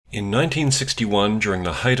In 1961, during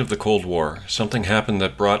the height of the Cold War, something happened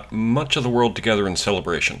that brought much of the world together in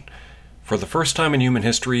celebration. For the first time in human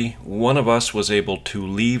history, one of us was able to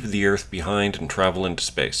leave the Earth behind and travel into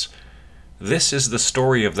space. This is the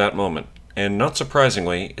story of that moment, and not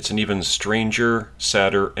surprisingly, it's an even stranger,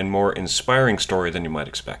 sadder, and more inspiring story than you might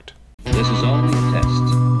expect. This is only a test.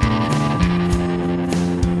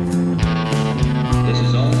 This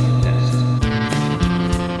is only a test.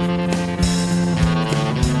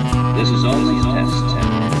 This is only a test.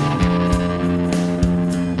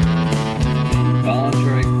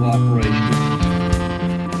 Voluntary cooperation.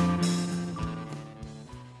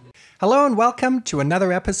 Hello and welcome to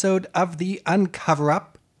another episode of The Uncover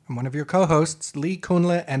Up. I'm one of your co-hosts, Lee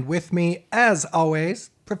Kuhnle, and with me, as always,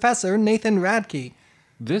 Professor Nathan Radke.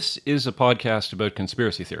 This is a podcast about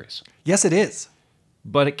conspiracy theories. Yes, it is.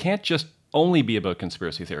 But it can't just only be about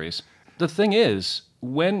conspiracy theories. The thing is,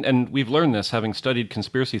 and we've learned this having studied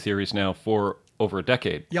conspiracy theories now for over a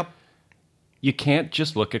decade. Yep. You can't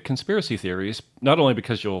just look at conspiracy theories, not only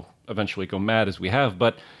because you'll eventually go mad as we have,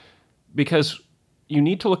 but because you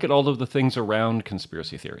need to look at all of the things around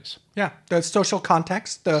conspiracy theories. Yeah, the social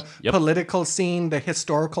context, the political scene, the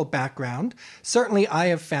historical background. Certainly, I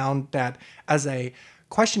have found that as a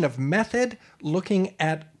question of method, looking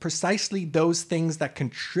at precisely those things that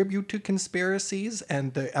contribute to conspiracies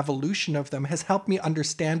and the evolution of them has helped me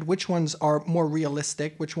understand which ones are more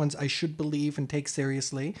realistic, which ones I should believe and take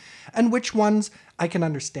seriously, and which ones I can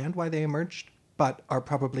understand why they emerged, but are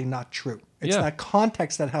probably not true. It's that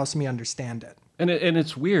context that helps me understand it. And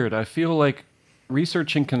it's weird. I feel like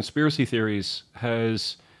researching conspiracy theories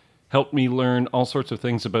has helped me learn all sorts of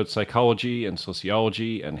things about psychology and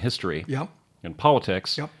sociology and history. Yep. And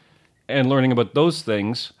politics. Yep. And learning about those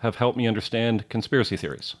things have helped me understand conspiracy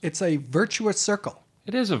theories. It's a virtuous circle.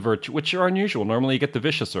 It is a virtue, which are unusual. Normally you get the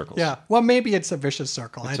vicious circles. Yeah. Well, maybe it's a vicious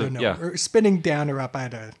circle. I don't know. Yeah. We're spinning down or up. I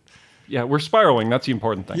don't. Yeah, we're spiraling. That's the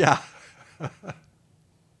important thing. Yeah.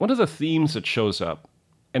 One of the themes that shows up,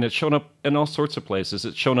 and it's shown up in all sorts of places.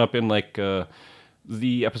 It's shown up in like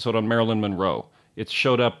the episode on Marilyn Monroe. It's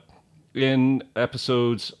showed up in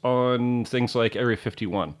episodes on things like Area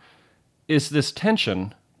 51. Is this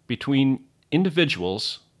tension between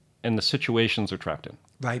individuals and the situations they're trapped in.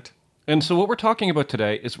 Right. And so what we're talking about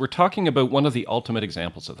today is we're talking about one of the ultimate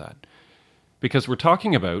examples of that. Because we're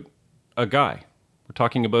talking about a guy. We're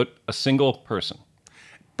talking about a single person.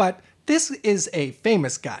 But this is a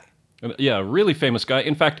famous guy. Yeah, a really famous guy.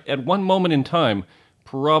 In fact, at one moment in time,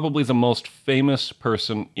 probably the most famous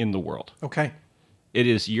person in the world. Okay. It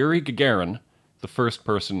is Yuri Gagarin, the first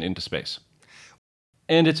person into space.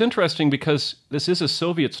 And it's interesting because this is a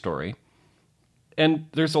Soviet story, and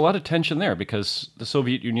there's a lot of tension there because the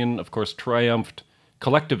Soviet Union, of course, triumphed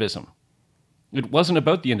collectivism. It wasn't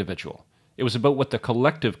about the individual. It was about what the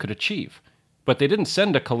collective could achieve. But they didn't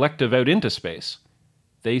send a collective out into space.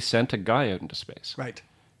 They sent a guy out into space. Right.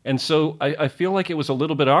 And so I feel like it was a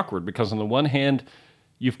little bit awkward because on the one hand,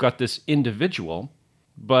 you've got this individual,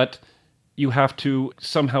 but you have to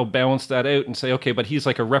somehow balance that out and say, okay, but he's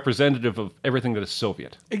like a representative of everything that is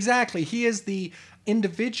Soviet. Exactly. He is the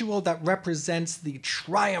individual that represents the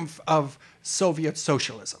triumph of Soviet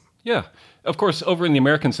socialism. Yeah. Of course, over in the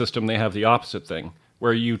American system, they have the opposite thing,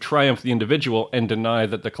 where you triumph the individual and deny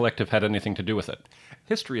that the collective had anything to do with it.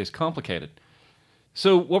 History is complicated.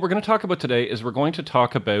 So what we're going to talk about today is we're going to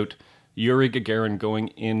talk about Yuri Gagarin going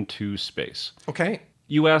into space. Okay.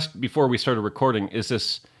 You asked before we started recording, is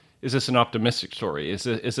this an optimistic story? Is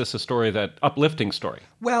this a story uplifting story?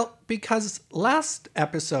 Well, because last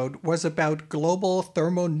episode was about global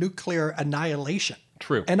thermonuclear annihilation.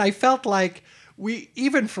 True. And I felt like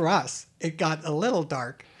even for us, it got a little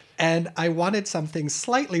dark. And I wanted something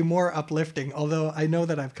slightly more uplifting, although I know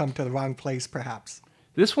that I've come to the wrong place, perhaps.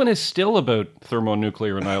 This one is still about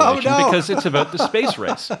thermonuclear annihilation because it's about the space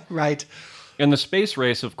race. Right. And the space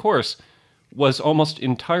race, of course, was almost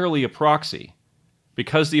entirely a proxy.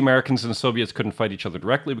 Because the Americans and the Soviets couldn't fight each other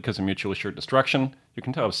directly because of mutually assured destruction. You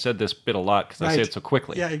can tell I've said this bit a lot because I say it so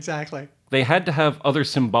quickly. Yeah, exactly. They had to have other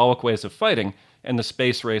symbolic ways of fighting, and the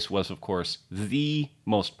space race was, of course, the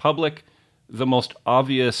most public, the most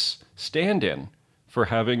obvious stand-in for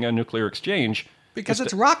having a nuclear exchange. Because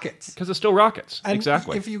it's rockets. Because it's still rockets, and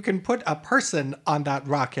exactly. If you can put a person on that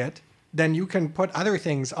rocket, then you can put other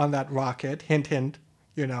things on that rocket. Hint, hint,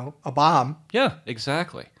 a bomb. Yeah,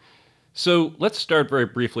 exactly. So let's start very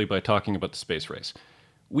briefly by talking about the space race.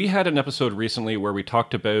 We had an episode recently where we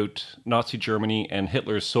talked about Nazi Germany and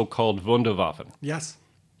Hitler's so-called Wunderwaffen. Yes.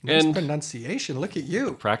 Nice pronunciation. Look at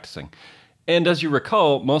you. Practicing. And as you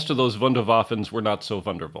recall, most of those Wunderwaffens were not so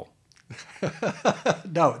wonderful.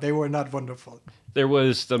 No, they were not wonderful. There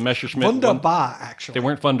was the Messerschmitt... Wunderbar, actually. They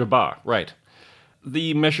weren't wunderbar, right.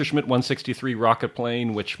 The Messerschmitt 163 rocket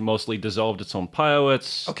plane, which mostly dissolved its own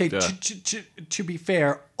pilots. Okay, to be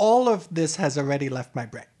fair, all of this has already left my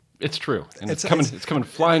brain. It's true. And it's coming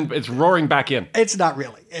flying, it's roaring back in. It's not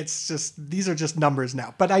really. It's just, these are just numbers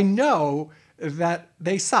now. But I know that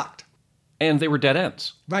they sucked. And they were dead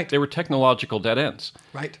ends. Right. They were technological dead ends.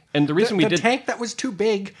 Right. And the reason the tank that was too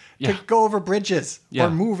big to go over bridges or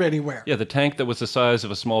move anywhere. Yeah, the tank that was the size of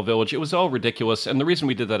a small village. It was all ridiculous. And the reason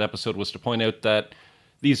we did that episode was to point out that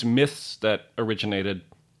these myths that originated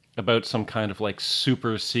about some kind of like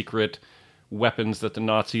super secret weapons that the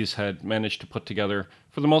Nazis had managed to put together,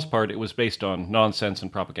 for the most part, it was based on nonsense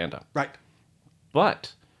and propaganda. Right.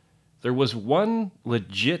 But there was one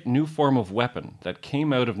legit new form of weapon that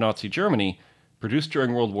came out of Nazi Germany, produced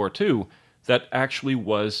during World War II, that actually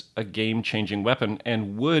was a game-changing weapon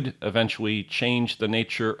and would eventually change the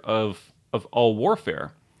nature of all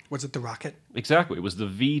warfare. Was it the rocket? Exactly. It was the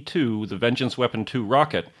V2, the Vengeance Weapon 2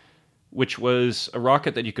 rocket, which was a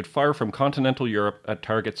rocket that you could fire from continental Europe at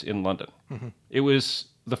targets in London. Mm-hmm. It was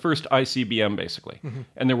the first ICBM, basically. Mm-hmm.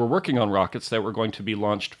 And they were working on rockets that were going to be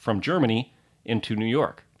launched from Germany into New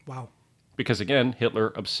York. Wow. Because, again,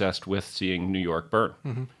 Hitler obsessed with seeing New York burn.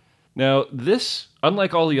 Mm-hmm. Now, this,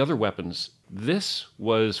 unlike all the other weapons, this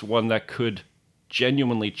was one that could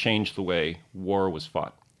genuinely change the way war was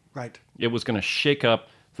fought. Right. It was going to shake up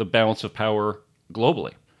the balance of power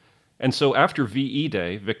globally. And so after VE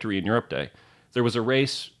Day, Victory in Europe Day, there was a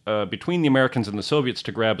race between the Americans and the Soviets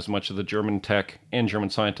to grab as much of the German tech and German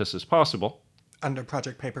scientists as possible. Under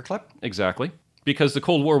Project Paperclip? Exactly. Because the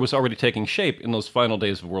Cold War was already taking shape in those final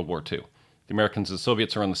days of World War II. The Americans and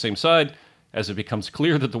Soviets are on the same side. As it becomes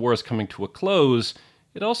clear that the war is coming to a close,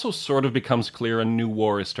 it also sort of becomes clear a new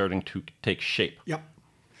war is starting to take shape. Yep.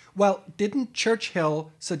 Well, didn't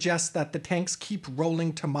Churchill suggest that the tanks keep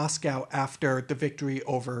rolling to Moscow after the victory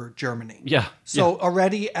over Germany? Yeah. So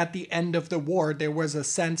already at the end of the war, there was a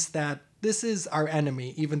sense that this is our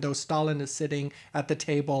enemy, even though Stalin is sitting at the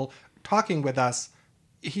table talking with us.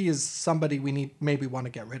 He is somebody we maybe want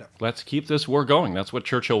to get rid of. Let's keep this war going. That's what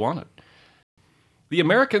Churchill wanted. The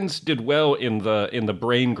Americans did well in the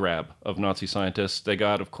brain grab of Nazi scientists. They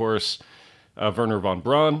got, of course, Werner von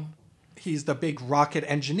Braun. He's the big rocket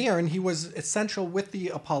engineer, and he was essential with the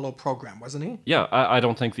Apollo program, wasn't he? Yeah, I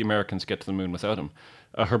don't think the Americans get to the moon without him.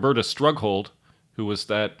 Hubertus Strughold, who was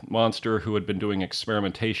that monster who had been doing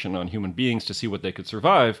experimentation on human beings to see what they could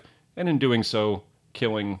survive, and in doing so,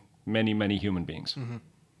 killing many, many human beings. Mm-hmm.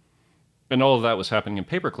 And all of that was happening in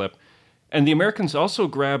Paperclip. And the Americans also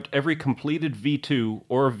grabbed every completed V2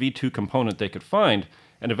 or V2 component they could find,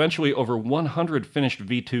 and eventually over 100 finished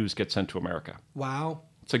V2s get sent to America. Wow.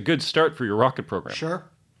 It's a good start for your rocket program. Sure.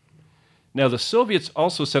 Now, the Soviets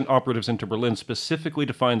also sent operatives into Berlin specifically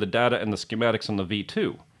to find the data and the schematics on the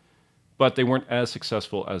V2, but they weren't as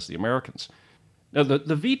successful as the Americans. Now, the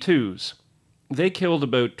V2s, they killed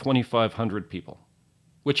about 2,500 people,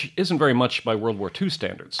 which isn't very much by World War II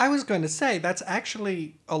standards. I was going to say, that's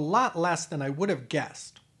actually a lot less than I would have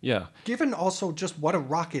guessed. Yeah. Given also just what a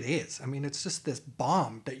rocket is. I mean, it's just this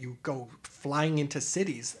bomb that you go flying into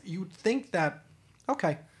cities. You'd think that,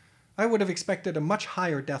 okay, I would have expected a much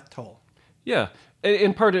higher death toll. Yeah.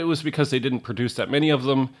 In part, it was because they didn't produce that many of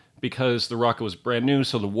them, because the rocket was brand new,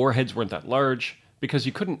 so the warheads weren't that large, because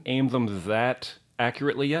you couldn't aim them that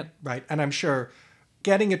accurately yet. Right. And I'm sure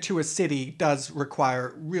getting it to a city does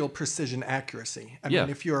require real precision accuracy. I mean,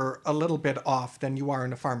 if you're a little bit off, then you are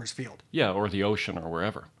in a farmer's field. Yeah, or the ocean or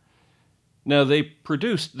wherever. Now, the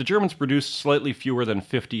Germans produced slightly fewer than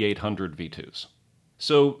 5,800 V2s.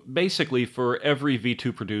 So basically, for every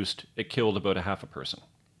V2 produced, it killed about a half a person.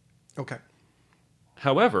 Okay.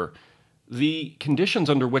 However, the conditions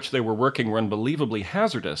under which they were working were unbelievably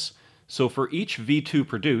hazardous. So for each V2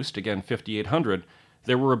 produced, again 5,800,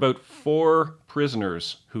 there were about 4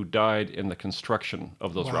 prisoners who died in the construction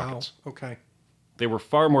of those rockets. Okay. They were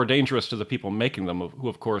far more dangerous to the people making them, who,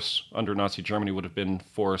 of course, under Nazi Germany would have been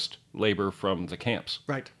forced labor from the camps.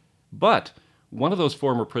 Right. But one of those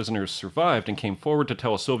former prisoners survived and came forward to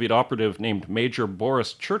tell a Soviet operative named Major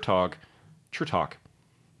Boris Chertok,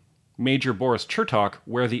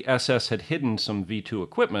 where the SS had hidden some V2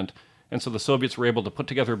 equipment, and so the Soviets were able to put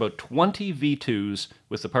together about 20 V2s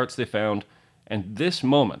with the parts they found, and this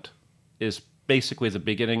moment is basically the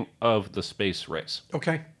beginning of the space race.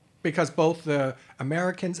 Okay. Because both the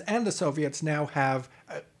Americans and the Soviets now have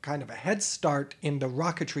kind of a head start in the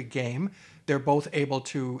rocketry game. They're both able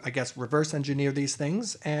to, I guess, reverse engineer these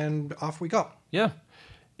things, and off we go. Yeah.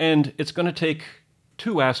 And it's going to take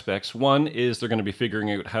two aspects. One is they're going to be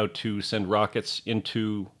figuring out how to send rockets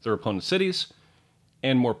into their opponent's cities,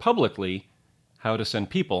 and more publicly, how to send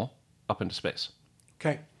people up into space.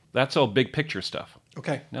 Okay. That's all big picture stuff.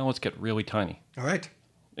 Okay. Now let's get really tiny. All right.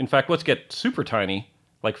 In fact, let's get super tiny,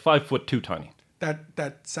 like 5'2" tiny.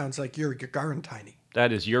 That sounds like Yuri Gagarin tiny.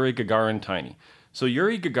 That is Yuri Gagarin tiny. So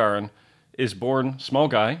Yuri Gagarin is born, small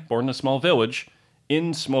guy, born in a small village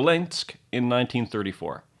in Smolensk in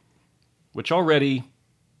 1934. Which already,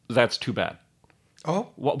 that's too bad. Oh?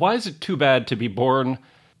 Why is it too bad to be born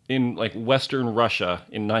in like Western Russia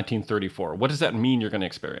in 1934? What does that mean you're going to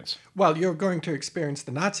experience? Well, you're going to experience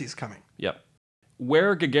the Nazis coming. Yep.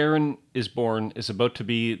 Where Gagarin is born is about to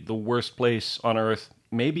be the worst place on Earth,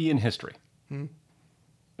 maybe in history.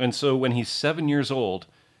 And so when he's 7 years old,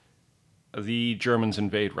 the Germans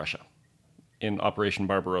invade Russia in Operation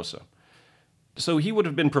Barbarossa. So he would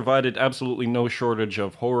have been provided absolutely no shortage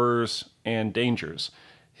of horrors and dangers.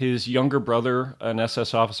 His younger brother, an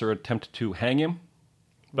SS officer, attempted to hang him,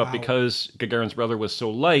 but Wow. because Gagarin's brother was so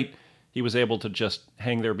light, he was able to just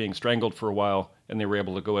hang there being strangled for a while, and they were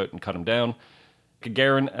able to go out and cut him down.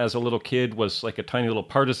 Gagarin, as a little kid, was like a tiny little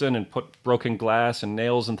partisan and put broken glass and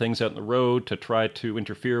nails and things out in the road to try to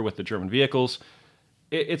interfere with the German vehicles.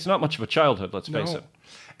 It's not much of a childhood, let's face it.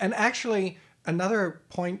 And actually, another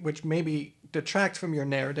point which maybe detracts from your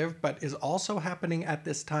narrative, but is also happening at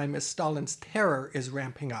this time, is Stalin's terror is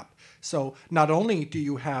ramping up. So not only do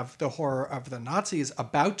you have the horror of the Nazis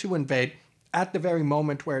about to invade, at the very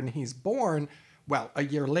moment when he's born, well, a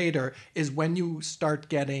year later, is when you start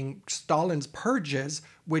getting Stalin's purges,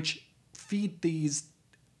 which feed these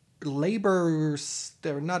labors,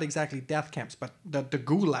 they're not exactly death camps, but the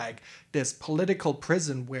gulag, this political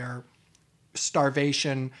prison where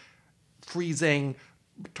starvation, freezing,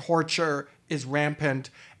 torture is rampant,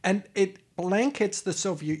 and it blankets the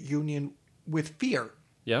Soviet Union with fear.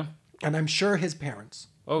 Yeah? And I'm sure his parents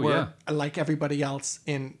were, like everybody else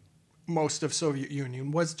in most of Soviet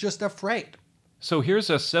Union, was just afraid. So here's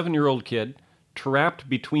a 7-year-old kid trapped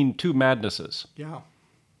between two madnesses. Yeah.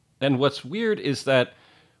 And what's weird is that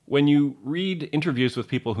when you read interviews with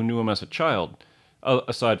people who knew him as a child,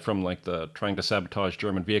 aside from like the trying to sabotage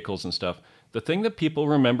German vehicles and stuff, the thing that people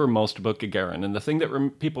remember most about Gagarin, and the thing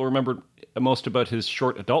that people remember most about his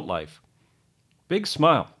short adult life, big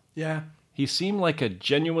smile. Yeah. He seemed like a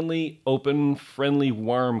genuinely open, friendly,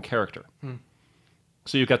 warm character.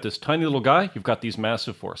 So you've got this tiny little guy, you've got these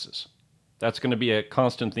massive forces. That's going to be a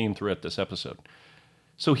constant theme throughout this episode.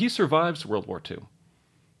 So he survives World War II.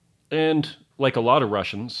 And like a lot of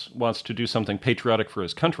Russians, wants to do something patriotic for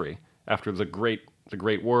his country after the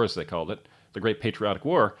Great War, as they called it, the Great Patriotic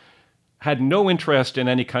War, had no interest in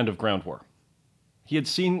any kind of ground war. He had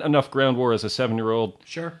seen enough ground war as a 7-year-old.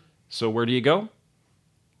 Sure. So where do you go?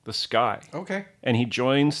 The sky. Okay. And he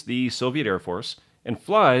joins the Soviet Air Force and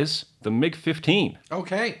flies the MiG-15.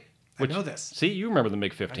 Okay. I know this. See, you remember the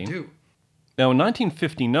MiG-15. I do. Now, in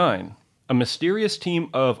 1959, a mysterious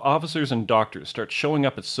team of officers and doctors start showing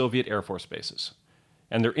up at Soviet Air Force bases.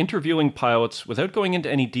 And they're interviewing pilots without going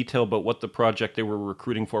into any detail about what the project they were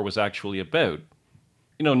recruiting for was actually about.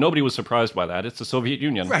 You know, nobody was surprised by that. It's the Soviet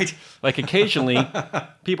Union. Right. Like, occasionally,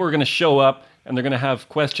 people are going to show up, and they're going to have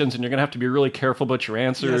questions, and you're going to have to be really careful about your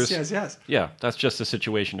answers. Yes. Yeah, that's just the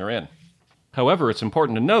situation they're in. However, it's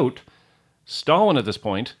important to note, Stalin at this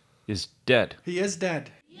point is dead. He is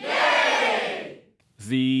dead.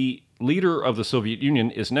 The leader of the Soviet Union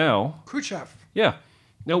is now... Khrushchev. Yeah.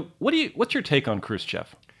 Now, what's your take on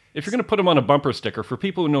Khrushchev? If you're going to put him on a bumper sticker, for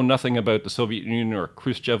people who know nothing about the Soviet Union or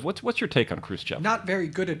Khrushchev, what's your take on Khrushchev? Not very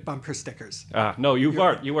good at bumper stickers. No, you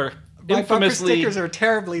are My bumper infamously... stickers are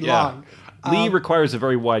terribly long. Lee requires a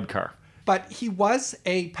very wide car. But he was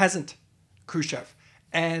a peasant, Khrushchev,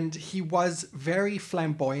 and he was very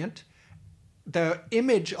flamboyant. The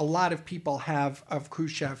image a lot of people have of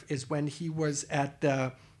Khrushchev is when he was at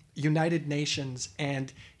the United Nations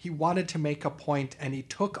and he wanted to make a point and he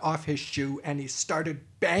took off his shoe and he started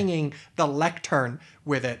banging the lectern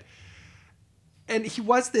with it. And he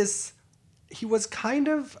was kind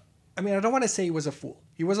of, I mean, I don't want to say he was a fool.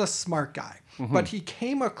 He was a smart guy, but he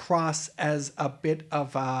came across as a bit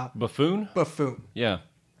of a Buffoon? buffoon. Yeah.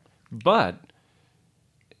 But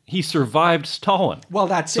he survived Stalin. Well,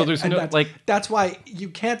 that's so it. There's And no, that's why you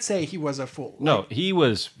can't say he was a fool. No, he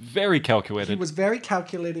was very calculated. He was very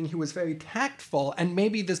calculating. He was very tactful, and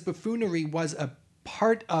maybe this buffoonery was a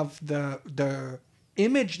part of the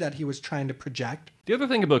image that he was trying to project. The other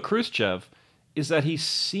thing about Khrushchev is that he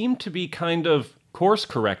seemed to be kind of course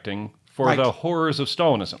correcting for Right. the horrors of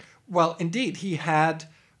Stalinism. Well, indeed, he had.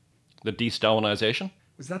 The de-Stalinization.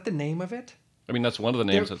 Was that the name of it? I mean, that's one of the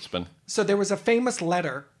names that's been... So there was a famous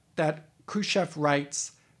letter that Khrushchev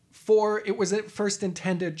writes it was at first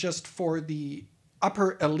intended just for the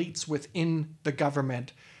upper elites within the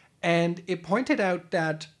government. And it pointed out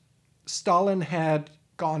that Stalin had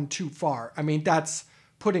gone too far. I mean, that's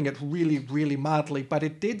putting it really, really mildly, but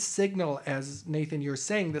it did signal, as Nathan, you're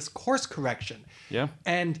saying, this course correction. Yeah.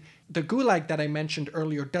 And the gulag that I mentioned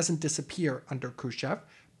earlier doesn't disappear under Khrushchev,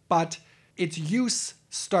 but its use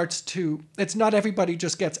it's not everybody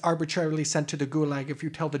just gets arbitrarily sent to the gulag if you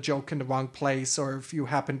tell the joke in the wrong place, or if you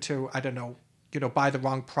happen to, I don't know, buy the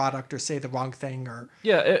wrong product or say the wrong thing, or...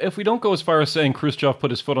 Yeah, if we don't go as far as saying Khrushchev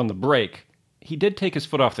put his foot on the brake, he did take his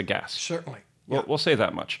foot off the gas. Certainly. We'll say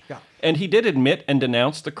that much. Yeah. And he did admit and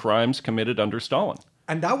denounce the crimes committed under Stalin.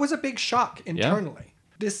 And that was a big shock internally.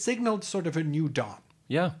 Yeah. This signaled sort of a new dawn.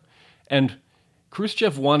 Yeah. And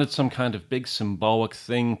Khrushchev wanted some kind of big symbolic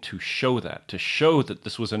thing to show that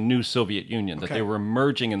this was a new Soviet Union, that they were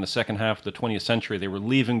emerging in the second half of the 20th century. They were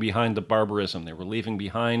leaving behind the barbarism. They were leaving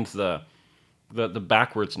behind the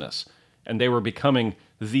backwardsness. And they were becoming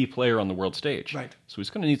the player on the world stage. Right. So he's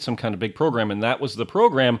going to need some kind of big program. And that was the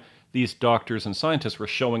program. These doctors and scientists were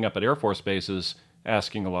showing up at Air Force bases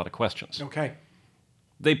asking a lot of questions. Okay.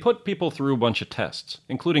 They put people through a bunch of tests,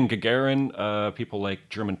 including Gagarin, people like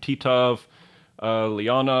German Titov,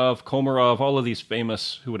 Leonov, Komarov, all of these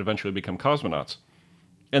famous who would eventually become cosmonauts.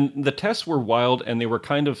 And the tests were wild, and they were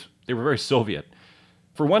very Soviet.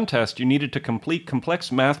 For one test, you needed to complete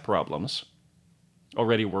complex math problems.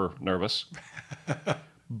 Already we're nervous.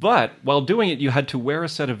 But while doing it, you had to wear a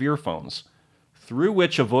set of earphones through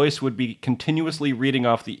which a voice would be continuously reading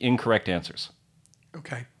off the incorrect answers.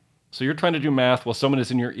 Okay. So you're trying to do math while someone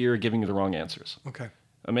is in your ear giving you the wrong answers. Okay.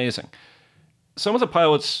 Amazing. Some of the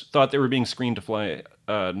pilots thought they were being screened to fly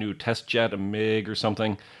a new test jet, a MiG or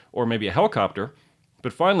something, or maybe a helicopter.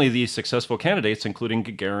 But finally, these successful candidates, including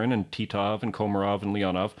Gagarin and Titov and Komarov and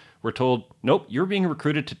Leonov, were told, nope, you're being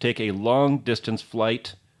recruited to take a long-distance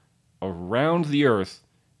flight around the Earth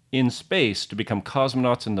in space to become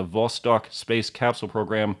cosmonauts in the Vostok space capsule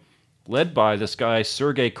program, led by this guy,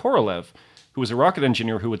 Sergei Korolev, who was a rocket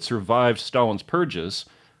engineer who had survived Stalin's purges,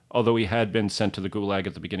 although he had been sent to the Gulag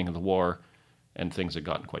at the beginning of the war, and things had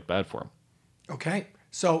gotten quite bad for him. Okay.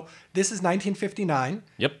 So this is 1959.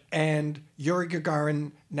 Yep. And Yuri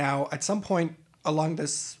Gagarin now, at some point along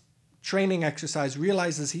this training exercise,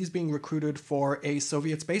 realizes he's being recruited for a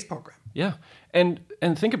Soviet space program. Yeah. And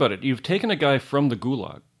think about it. You've taken a guy from the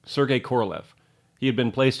Gulag, Sergei Korolev. He had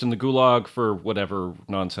been placed in the Gulag for whatever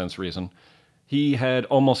nonsense reason. He had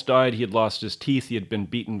almost died. He had lost his teeth. He had been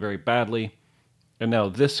beaten very badly. And now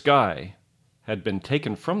this guy had been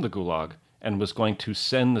taken from the Gulag and was going to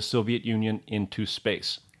send the Soviet Union into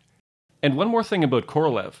space. And one more thing about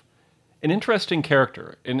Korolev. An interesting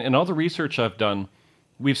character. In all the research I've done,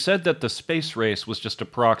 we've said that the space race was just a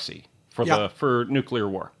proxy for nuclear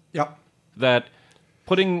war. Yep. That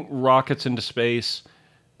putting rockets into space,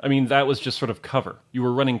 I mean, that was just sort of cover. You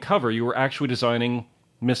were running cover. You were actually designing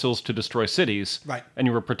missiles to destroy cities. Right. And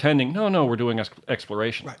you were pretending, no, we're doing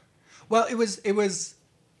exploration. Right. Well, it was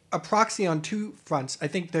a proxy on two fronts. I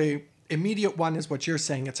think the immediate one is what you're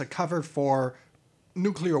saying. It's a cover for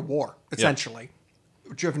nuclear war, essentially,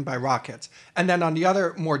 driven by rockets. And then on the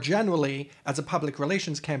other, more generally, as a public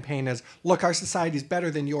relations campaign, is, look, our society's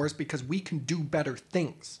better than yours because we can do better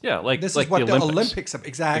things. Yeah, like this like is what the Olympics have.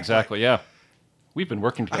 Exactly, yeah. We've been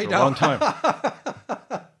working together a long time.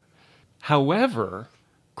 However,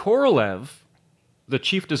 Korolev, the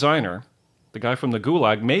chief designer, the guy from the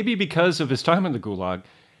Gulag, maybe because of his time in the Gulag,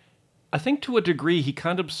 I think to a degree he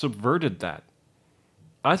kind of subverted that.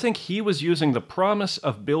 I think he was using the promise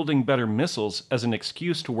of building better missiles as an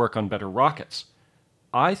excuse to work on better rockets.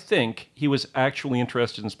 I think he was actually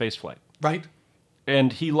interested in spaceflight. Right.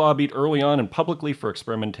 And he lobbied early on and publicly for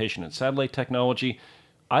experimentation in satellite technology.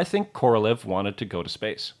 I think Korolev wanted to go to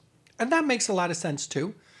space. And that makes a lot of sense,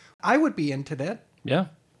 too. I would be into that. Yeah.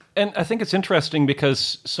 And I think it's interesting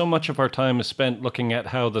because so much of our time is spent looking at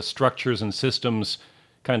how the structures and systems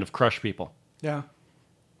kind of crush people. Yeah.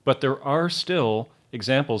 But there are still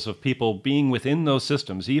examples of people being within those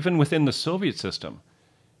systems, even within the Soviet system,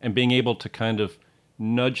 and being able to kind of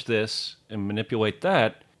nudge this and manipulate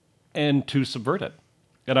that and to subvert it.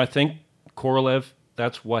 And I think Korolev,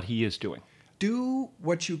 that's what he is doing. Do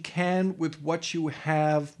what you can with what you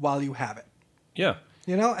have while you have it. Yeah.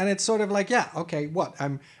 You know, and it's sort of like, yeah, okay, what?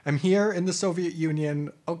 I'm here in the Soviet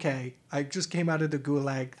Union. Okay, I just came out of the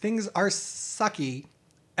Gulag. Things are sucky.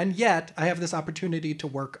 And yet, I have this opportunity to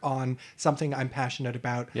work on something I'm passionate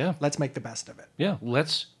about. Yeah. Let's make the best of it. Yeah,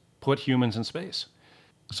 let's put humans in space.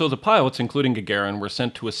 So the pilots, including Gagarin, were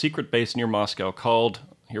sent to a secret base near Moscow called,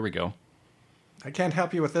 here we go, I can't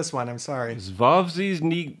help you with this one. I'm sorry.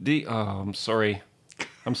 Zvavzhny. Oh, I'm sorry.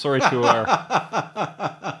 I'm sorry to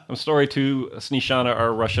Snishana,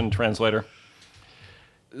 our Russian translator.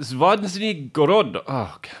 Zvadny Gorod.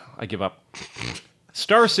 Oh, I give up.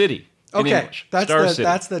 Star City. In English.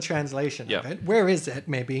 That's the translation Yeah. of it. Where is it,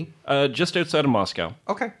 maybe? Just outside of Moscow.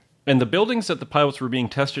 Okay. And the buildings that the pilots were being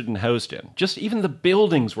tested and housed in, just even the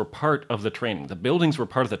buildings were part of the training. The buildings were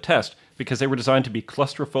part of the test because they were designed to be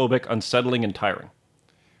claustrophobic, unsettling, and tiring.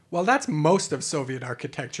 Well, that's most of Soviet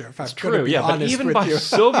architecture, if I'm going to True, be yeah, but honest even with by you.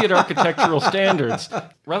 Soviet architectural standards,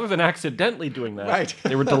 rather than accidentally doing that, Right.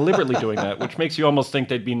 they were deliberately doing that, which makes you almost think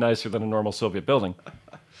they'd be nicer than a normal Soviet building.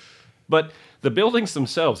 But the buildings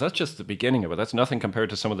themselves, that's just the beginning of it. That's nothing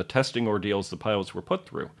compared to some of the testing ordeals the pilots were put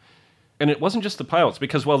through. And it wasn't just the pilots,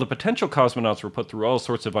 because while the potential cosmonauts were put through all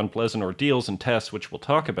sorts of unpleasant ordeals and tests, which we'll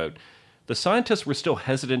talk about, the scientists were still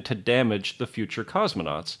hesitant to damage the future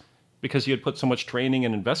cosmonauts because you had put so much training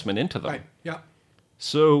and investment into them. Right, yeah.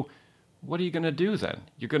 So what are you going to do then?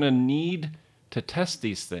 You're going to need to test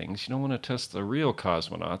these things. You don't want to test the real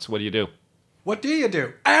cosmonauts. What do? What do you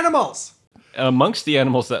do? Animals! Amongst the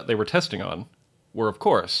animals that they were testing on were, of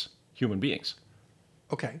course, human beings.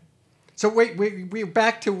 Okay. So wait, we're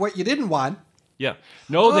back to what you didn't want. Yeah.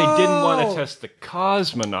 No, they didn't want Oh. to test the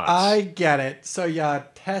cosmonauts. I get it. So you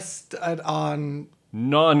test it on...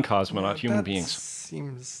 Non-cosmonaut human That beings.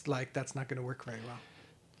 seems like that's not going to work very well.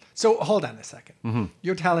 So hold on a second. Mm-hmm.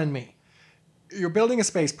 You're telling me you're building a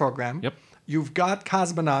space program. Yep. You've got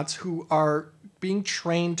cosmonauts who are being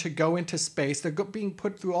trained to go into space. They're being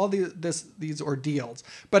put through all these ordeals.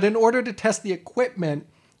 But in order to test the equipment,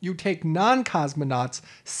 you take non-cosmonauts,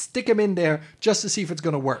 stick them in there just to see if it's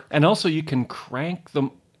going to work. And also you can crank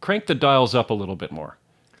the dials up a little bit more.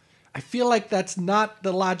 I feel like that's not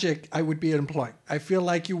the logic I would be employing. I feel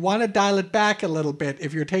like you want to dial it back a little bit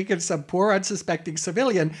if you're taking some poor unsuspecting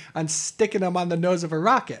civilian and sticking them on the nose of a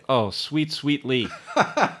rocket. Oh, sweet, sweet Lee.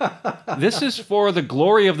 This is for the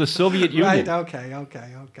glory of the Soviet Union. Right,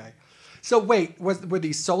 okay. So wait, were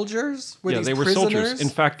these soldiers? Were these they were prisoners? soldiers. In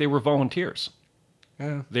fact, they were volunteers.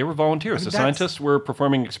 Yeah. They were volunteers. I mean, The that's- scientists were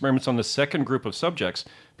performing experiments on the second group of subjects,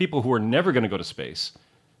 people who were never going to go to space.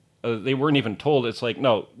 They weren't even told, it's like,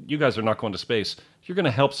 no, you guys are not going to space. You're going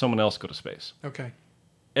to help someone else go to space. Okay.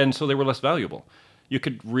 And so they were less valuable. You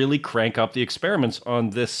could really crank up the experiments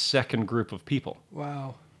on this second group of people.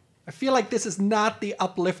 Wow. I feel like this is not the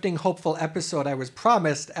uplifting, hopeful episode I was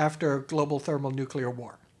promised after global thermal nuclear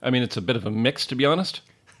war. I mean, it's a bit of a mix, to be honest.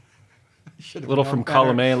 Should A have little known from better.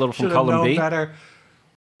 column A, a little from Should have column known B. better.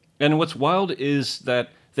 And what's wild is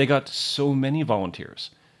that they got so many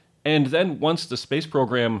volunteers. And then once the space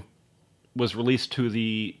program was released to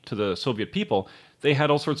the Soviet people, they had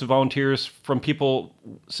all sorts of volunteers from people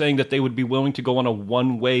saying that they would be willing to go on a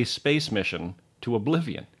one-way space mission to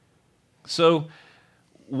oblivion. So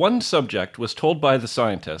one subject was told by the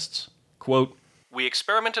scientists, quote, "We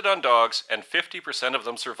experimented on dogs and 50% of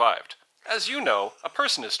them survived. As you know, a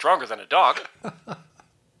person is stronger than a dog."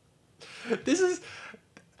 This is,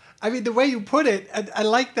 I mean, the way you put it, I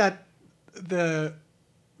like that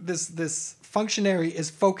this functionary is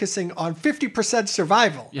focusing on 50%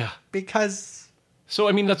 survival. Yeah. Because So,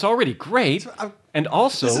 I mean, that's already great. And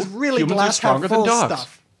also, this is really humans are glass half stronger than full dogs.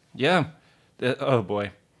 stuff. Yeah. Oh,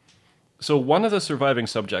 boy. So one of the surviving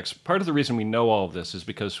subjects, part of the reason we know all of this is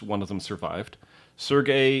because one of them survived,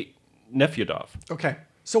 Sergei Nefyodov. Okay.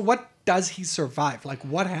 So what does he survive? Like,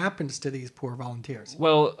 what happens to these poor volunteers?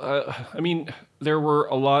 Well, I mean, there were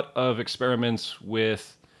a lot of experiments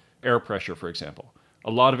with air pressure, for example.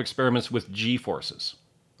 A lot of experiments with G-forces.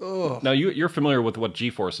 Ugh. Now, you're familiar with what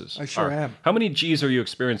G-forces I sure are. am. How many Gs are you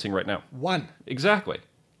experiencing right now? One, Exactly.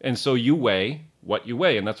 And so you weigh what you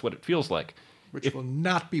weigh, and that's what it feels like. which will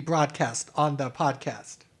not be broadcast on the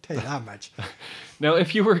podcast. Tell you that much. Now,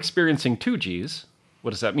 if you were experiencing 2 Gs,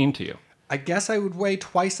 what does that mean to you? I guess I would weigh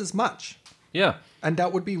twice as much, Yeah, and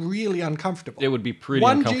that would be really uncomfortable. it would be pretty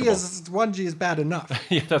one uncomfortable. One G is bad enough.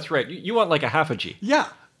 Yeah, that's right. You want like a half a G. Yeah,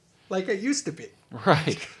 like it used to be.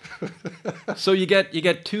 Right. So you get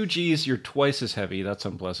 2 Gs, you're twice as heavy. That's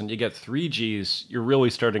unpleasant. You get 3 Gs, you're really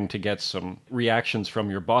starting to get some reactions from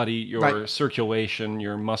your body, your Right. circulation,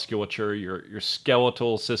 your musculature, your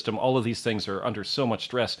skeletal system. All of these things are under so much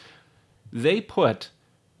stress. They put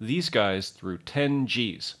these guys through 10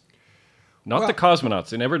 Gs. Not the cosmonauts.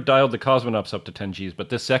 They never dialed the cosmonauts up to 10 Gs, but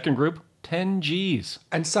this second group, 10 Gs.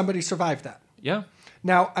 And somebody survived that. Yeah.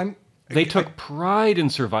 Now, They took pride in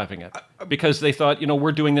surviving it because they thought,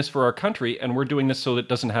 we're doing this for our country and we're doing this so that it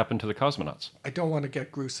doesn't happen to the cosmonauts. I don't want to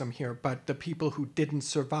get gruesome here, but the people who didn't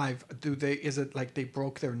survive, is it like they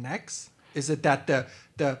broke their necks? Is it that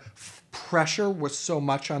the pressure was so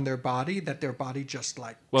much on their body that their body just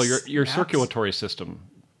like Well, your snaps? circulatory system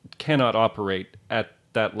cannot operate at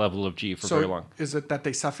that level of G for very long. Is it that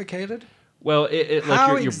they suffocated? Well,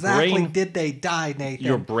 How your exactly brain, did they die, Nathan?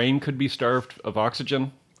 your brain could be starved of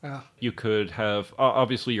oxygen. Ah. You could have,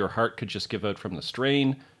 obviously your heart could just give out from the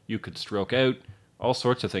strain. You could stroke out. All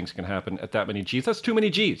sorts of things can happen at that many Gs. That's too many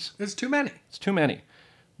Gs. There's too many. It's too many.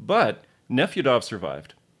 But Nefyudov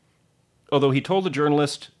survived. Although he told a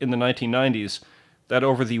journalist in the 1990s that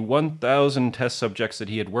over the 1,000 test subjects that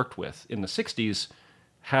he had worked with in the 60s,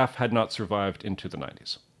 half had not survived into the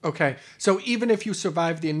 90s. Okay, so even if you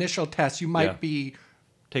survive the initial test, you might be...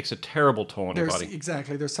 Takes a terrible toll on your body.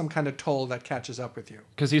 Exactly, there's some kind of toll that catches up with you.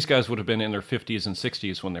 Because these guys would have been in their 50s and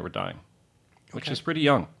 60s when they were dying, which is pretty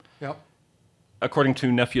young. Yep. According to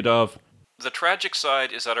Nefyudov, the tragic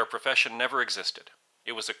side is that our profession never existed.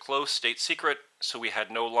 It was a closed state secret, so we had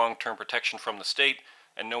no long-term protection from the state,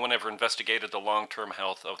 and no one ever investigated the long-term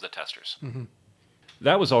health of the testers. Mm-hmm.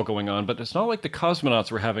 That was all going on, but it's not like the cosmonauts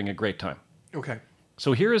were having a great time. Okay.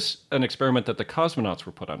 So here is an experiment that the cosmonauts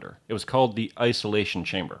were put under. It was called the isolation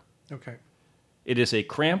chamber. Okay. It is a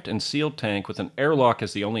cramped and sealed tank with an airlock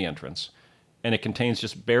as the only entrance, and it contains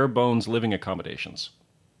just bare bones living accommodations.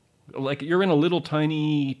 Like you're in a little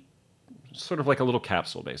tiny, sort of like a little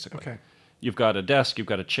capsule, basically. Okay. You've got a desk, you've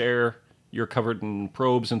got a chair, you're covered in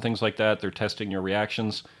probes and things like that. They're testing your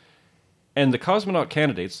reactions. And the cosmonaut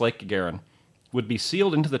candidates, like Gagarin, would be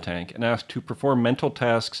sealed into the tank and asked to perform mental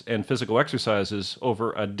tasks and physical exercises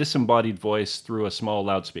over a disembodied voice through a small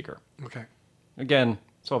loudspeaker. Okay. Again,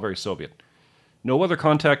 it's all very Soviet. No other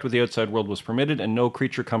contact with the outside world was permitted, and no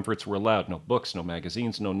creature comforts were allowed. No books, no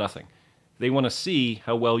magazines, no nothing. They want to see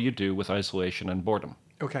how well you do with isolation and boredom.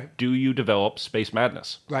 Okay. Do you develop space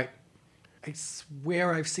madness? Right. I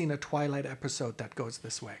swear I've seen a Twilight episode that goes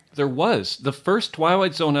this way. There was. The first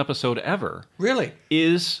Twilight Zone episode ever Really?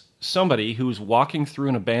 is somebody who's walking through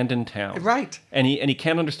an abandoned town. Right. And he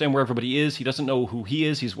can't understand where everybody is. He doesn't know who he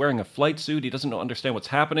is. He's wearing a flight suit. He doesn't understand what's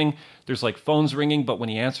happening. There's like phones ringing, but when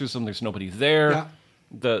he answers them, there's nobody there.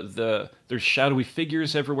 Yeah. There's shadowy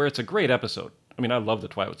figures everywhere. It's a great episode. I mean, I love the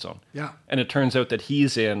Twilight Zone. Yeah. And it turns out that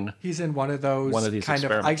he's in one of those these kind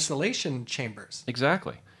of experiments. isolation chambers.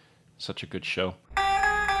 Exactly. Such a good show.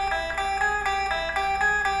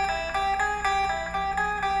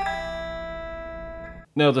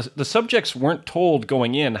 Now, the subjects weren't told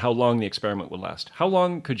going in how long the experiment would last. How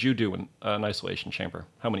long could you do in an isolation chamber?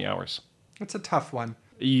 How many hours? It's a tough one.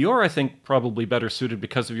 You're, I think, probably better suited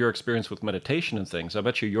because of your experience with meditation and things. I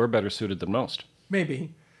bet you're better suited than most.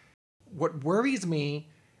 Maybe. What worries me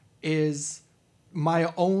is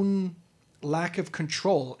my own lack of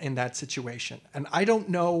control in that situation. And I don't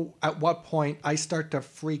know at what point I start to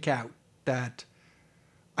freak out that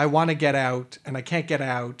I want to get out and I can't get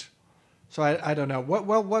out. So I don't know.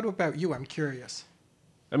 What about you? I'm curious.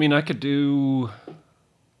 I mean, I could do,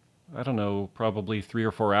 I don't know, probably 3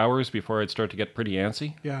 or 4 hours before I'd start to get pretty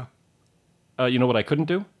antsy. Yeah. You know what I couldn't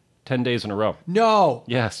do? 10 days in a row. No.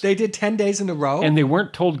 Yes. They did 10 days in a row? And they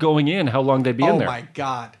weren't told going in how long they'd be in there. Oh my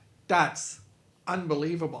God. That's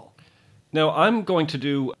unbelievable. Now, I'm going to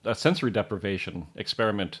do a sensory deprivation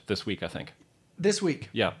experiment this week, I think. This week?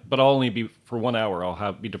 Yeah, but I'll only be for 1 hour.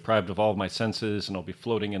 I'll be deprived of all of my senses, and I'll be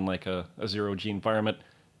floating in like a zero-G environment.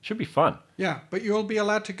 Should be fun. Yeah, but you'll be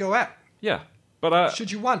allowed to go out. Yeah, but should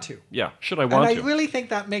you want to? Yeah, should I want to? And I really think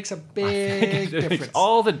that makes a big difference. Makes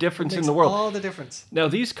all the difference in the world. All the difference. Now,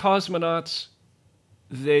 these cosmonauts,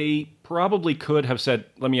 they probably could have said,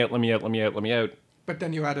 "Let me out, let me out, let me out, let me out." But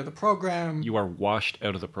then you're out of the program. You are washed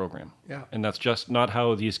out of the program. Yeah. And that's just not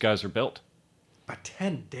how these guys are built. But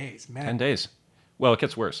 10 days, man. 10 days. Well, it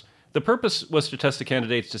gets worse. The purpose was to test the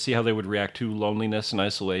candidates to see how they would react to loneliness and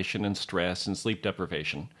isolation and stress and sleep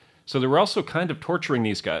deprivation. So they were also kind of torturing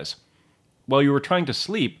these guys. While you were trying to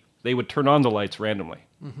sleep, they would turn on the lights randomly.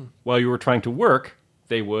 Mm-hmm. While you were trying to work,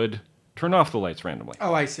 they would turn off the lights randomly.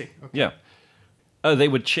 Oh, I see. Okay. Yeah. They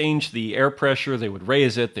would change the air pressure, they would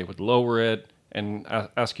raise it, they would lower it, and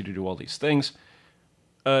ask you to do all these things.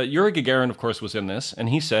 Yuri Gagarin, of course, was in this, and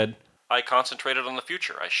he said, "I concentrated on the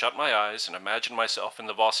future. I shut my eyes and imagined myself in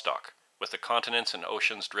the Vostok, with the continents and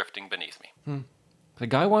oceans drifting beneath me." The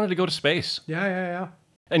guy wanted to go to space. Yeah.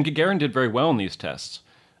 And Gagarin did very well in these tests.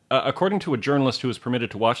 According to a journalist who was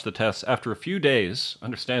permitted to watch the tests, after a few days,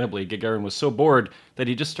 understandably, Gagarin was so bored that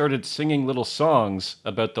he just started singing little songs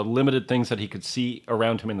about the limited things that he could see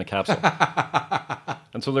around him in the capsule.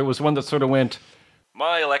 And so there was one that sort of went,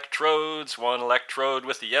 "My electrodes, one electrode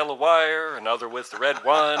with the yellow wire, another with the red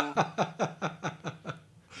one."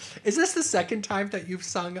 Is this the second time that you've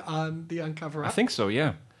sung on the Uncover Up? I think so,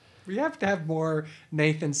 yeah. We have to have more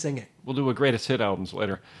Nathan singing. We'll do a greatest hit albums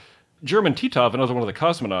later. German Titov, another one of the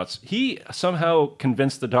cosmonauts, he somehow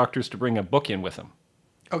convinced the doctors to bring a book in with him.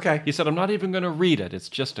 Okay. He said, "I'm not even going to read it. It's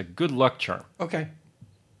just a good luck charm." Okay.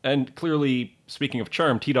 And clearly, speaking of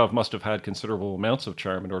charm, Titov must have had considerable amounts of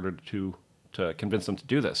charm in order to convince them to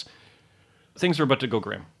do this. Things are about to go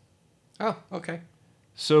grim. Oh, okay.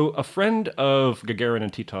 So a friend of Gagarin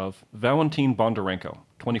and Titov, Valentin Bondarenko,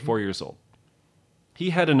 24 years old, he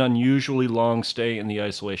had an unusually long stay in the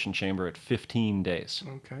isolation chamber at 15 days.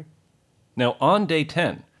 Okay. Now, on day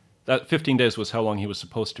 10, that 15 days was how long he was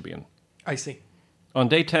supposed to be in. I see. On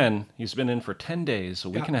day 10, he's been in for 10 days, a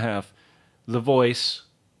week and a half. The voice,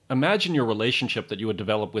 imagine your relationship that you would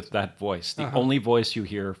develop with that voice. The only voice you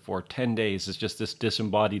hear for 10 days is just this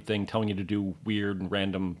disembodied thing telling you to do weird and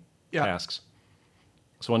random tasks.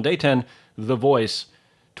 So on day 10, the voice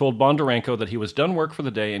told Bondarenko that he was done work for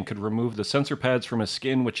the day and could remove the sensor pads from his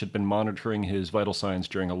skin, which had been monitoring his vital signs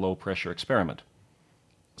during a low-pressure experiment.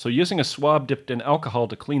 So using a swab dipped in alcohol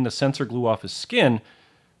to clean the sensor glue off his skin,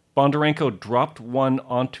 Bondarenko dropped one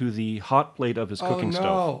onto the hot plate of his cooking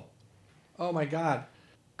stove. Oh, my God.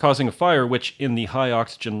 Causing a fire, which in the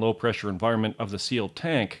high-oxygen, low-pressure environment of the sealed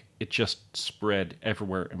tank, it just spread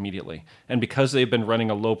everywhere immediately. And because they've been running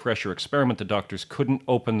a low-pressure experiment, the doctors couldn't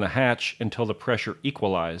open the hatch until the pressure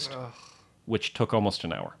equalized, which took almost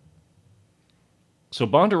an hour. So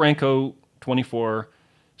Bondarenko, 24,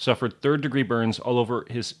 suffered third-degree burns all over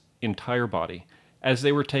his entire body. As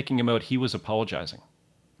they were taking him out, he was apologizing.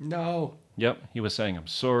 No. Yep, he was saying, "I'm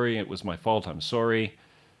sorry, it was my fault, I'm sorry."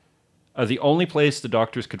 The only place the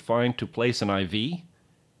doctors could find to place an IV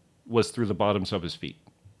was through the bottoms of his feet.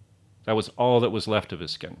 That was all that was left of his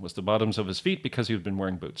skin, was the bottoms of his feet, because he had been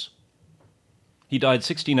wearing boots. He died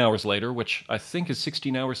 16 hours later, which I think is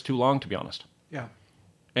 16 hours too long, to be honest. Yeah.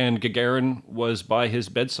 And Gagarin was by his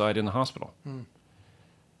bedside in the hospital.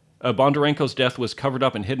 Bondarenko's death was covered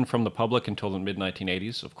up and hidden from the public until the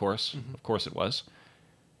mid-1980s, of course. Of course it was.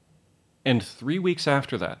 And 3 weeks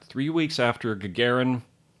after that, 3 weeks after Gagarin,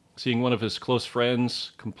 seeing one of his close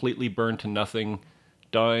friends completely burned to nothing,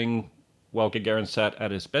 dying while Gagarin sat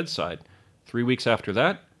at his bedside, 3 weeks after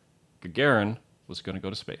that, Gagarin was going to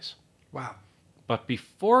go to space. Wow. But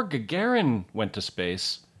before Gagarin went to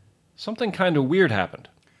space, something kind of weird happened.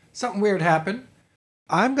 Something weird happened.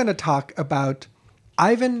 I'm going to talk about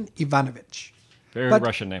Ivan Ivanovich. Very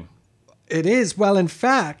Russian name. It is. Well, in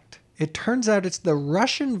fact, it turns out it's the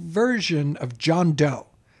Russian version of John Doe.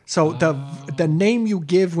 So the name you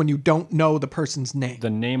give when you don't know the person's name. The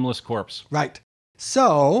nameless corpse. Right.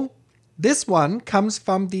 So this one comes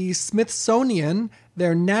from the Smithsonian,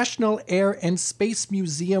 their National Air and Space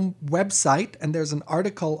Museum website. And there's an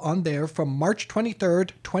article on there from March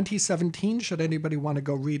 23rd, 2017, should anybody want to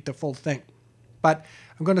go read the full thing. But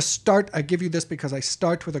I'm going to start, I give you this because I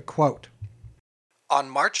start with a quote. On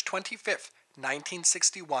March 25th,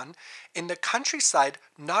 1961, in the countryside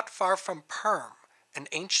not far from Perm, an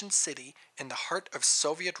ancient city in the heart of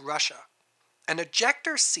Soviet Russia, an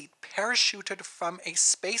ejector seat parachuted from a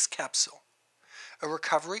space capsule. A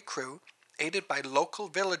recovery crew, aided by local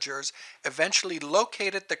villagers, eventually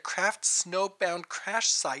located the craft's snowbound crash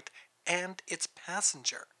site and its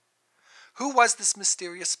passenger. Who was this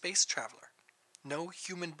mysterious space traveler? No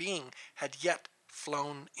human being had yet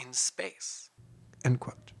flown in space. End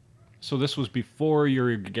quote. So this was before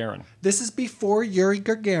Yuri Gagarin. This is before Yuri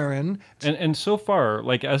Gagarin. And so far,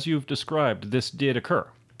 like as you've described, this did occur.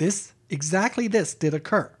 Exactly this did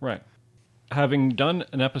occur. Right. Having done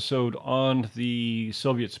an episode on the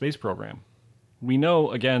Soviet space program, we know,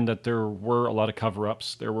 again, that there were a lot of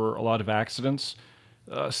cover-ups. There were a lot of accidents,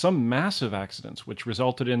 some massive accidents, which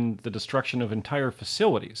resulted in the destruction of entire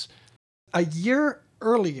facilities. A year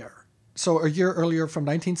earlier from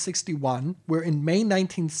 1961, where in May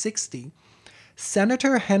 1960,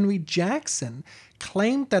 Senator Henry Jackson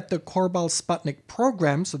claimed that the Korabl-Sputnik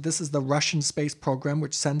program, so this is the Russian space program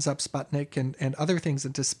which sends up Sputnik and other things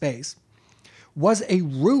into space, was a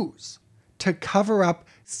ruse to cover up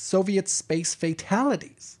Soviet space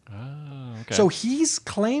fatalities. Oh, okay. So he's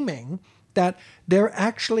claiming that they're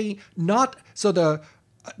actually not... So the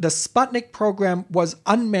Sputnik program was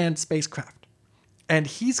unmanned spacecraft. And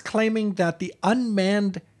he's claiming that the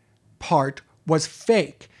unmanned part was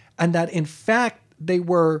fake, and that in fact they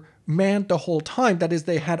were manned the whole time. That is,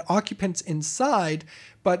 they had occupants inside,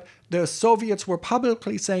 but the Soviets were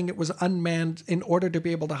publicly saying it was unmanned in order to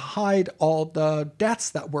be able to hide all the deaths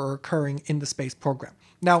that were occurring in the space program.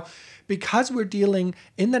 Now, because we're dealing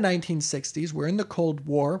in the 1960s, we're in the Cold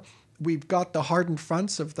War, we've got the hardened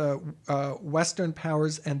fronts of the Western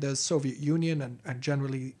powers and the Soviet Union and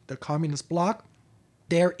generally the communist bloc.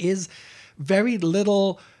 There is very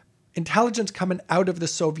little intelligence coming out of the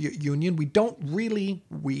Soviet Union. We don't really,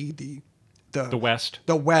 the West,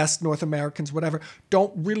 North Americans, whatever,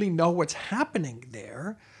 don't really know what's happening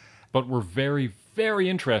there. But we're very, very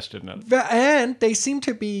interested in it. And they seem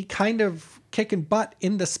to be kind of kicking butt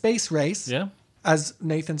in the space race. Yeah. As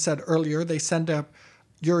Nathan said earlier, they send up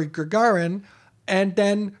Yuri Gagarin, and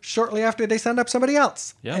then shortly after they send up somebody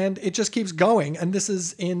else. Yeah. And it just keeps going. And this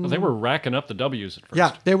is in... Well, they were racking up the W's at first.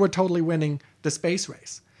 Yeah, they were totally winning the space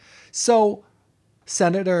race. So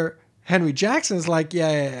Senator Henry Jackson is like,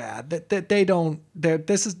 they're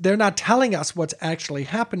not telling us what's actually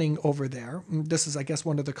happening over there. This is, I guess,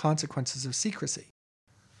 one of the consequences of secrecy.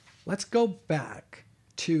 Let's go back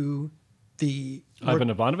to the... Ivan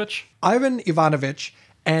Ivanovich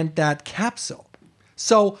and that capsule.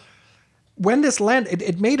 So when this landed,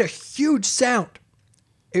 it made a huge sound.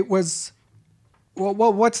 It was...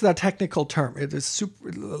 Well, what's the technical term? It is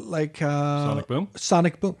super, like... Sonic boom?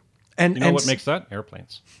 Sonic boom. And you know what makes that?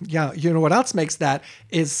 Airplanes. Yeah, you know what else makes that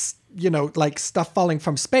is, like stuff falling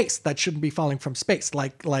from space that shouldn't be falling from space,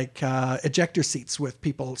 like ejector seats with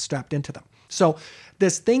people strapped into them. So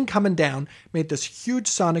this thing coming down made this huge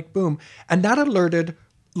sonic boom, and that alerted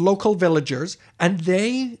local villagers, and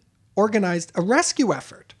they organized a rescue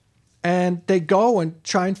effort. And they go and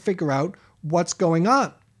try and figure out what's going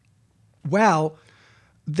on. Well,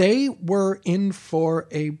 they were in for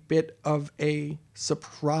a bit of a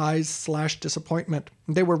surprise/disappointment.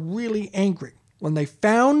 They were really angry when they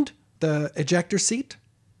found the ejector seat,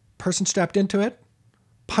 person strapped into it,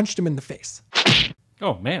 punched him in the face.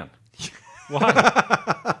 Oh, man.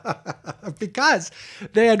 Why? Because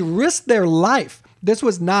they had risked their life. This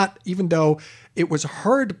was not, even though it was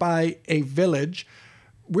heard by a village,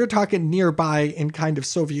 we're talking nearby in kind of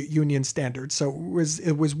Soviet Union standards. So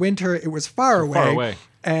it was winter, it was far away,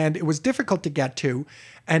 and it was difficult to get to.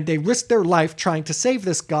 And they risked their life trying to save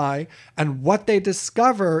this guy. And what they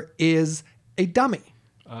discover is a dummy.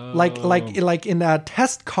 Like in a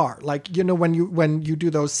test car, like, when you do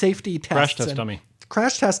those safety tests.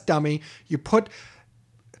 Crash test dummy. You put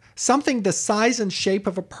something the size and shape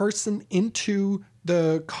of a person into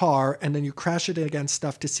the car, and then you crash it against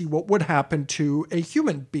stuff to see what would happen to a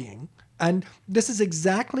human being. And this is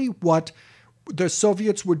exactly what the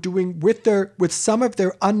Soviets were doing with some of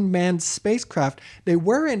their unmanned spacecraft. They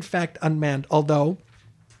were in fact unmanned, although,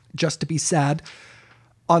 just to be sad,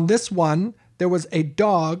 on this one, there was a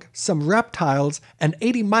dog, some reptiles, and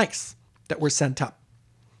 80 mice that were sent up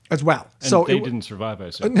as well. And so they didn't survive, I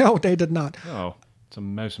assume. No, they did not. Oh, it's a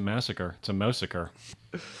mouse massacre. It's a mousacre.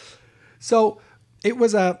 So it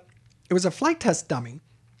was a flight test dummy,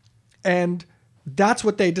 and that's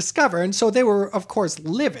what they discover. And so they were, of course,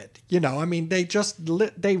 livid.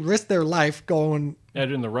 They risked their life going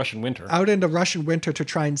out in the Russian winter to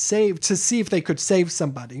try and see if they could save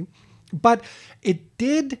somebody. But it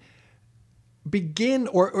did begin,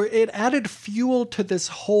 or it added fuel to this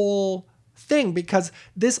whole thing, because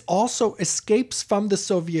this also escapes from the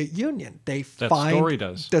Soviet Union. The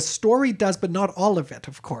story does, but not all of it,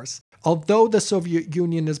 of course. Although the Soviet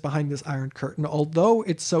Union is behind this Iron Curtain, although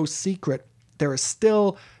it's so secret, there are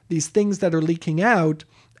still these things that are leaking out.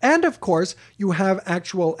 And of course, you have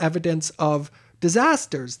actual evidence of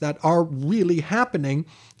disasters that are really happening.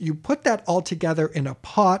 You put that all together in a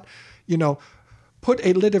pot, put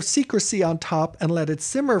a lid of secrecy on top and let it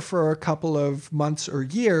simmer for a couple of months or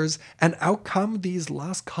years, and out come these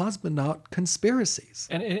lost cosmonaut conspiracies.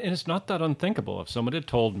 And it's not that unthinkable. If someone had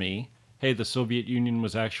told me, hey, the Soviet Union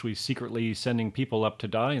was actually secretly sending people up to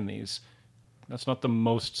die in these, that's not the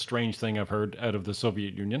most strange thing I've heard out of the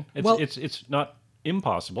Soviet Union. It's not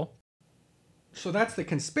impossible. So that's the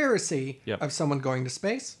conspiracy of someone going to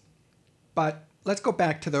space. But let's go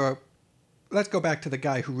back to the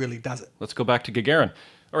guy who really does it. Let's go back to Gagarin.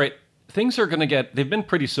 All right, things are going to they've been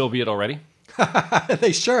pretty Soviet already.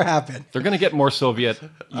 They sure have been. They're going to get more Soviet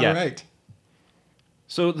yet. All right.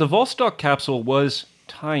 So the Vostok capsule was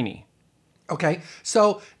tiny. Okay,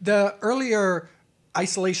 so the earlier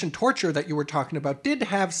isolation torture that you were talking about did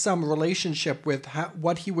have some relationship with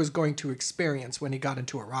what he was going to experience when he got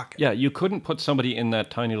into a rocket. Yeah, you couldn't put somebody in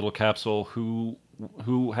that tiny little capsule who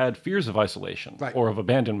had fears of isolation or of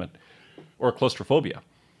abandonment or claustrophobia.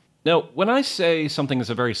 Now, when I say something is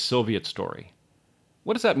a very Soviet story,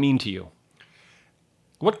 What does that mean to you?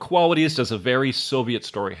 What qualities does a very Soviet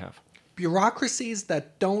story have? Bureaucracies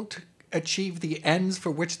that don't achieve the ends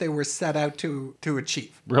for which they were set out to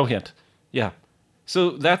achieve. Brilliant. Yeah.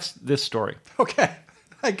 So that's this story. Okay.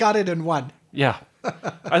 I got it in one. Yeah.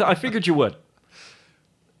 I figured you would.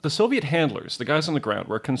 The Soviet handlers, the guys on the ground,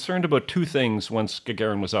 were concerned about two things once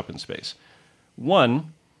Gagarin was up in space.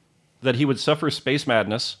 One, that he would suffer space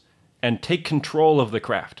madness and take control of the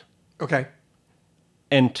craft. Okay.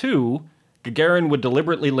 And two, Gagarin would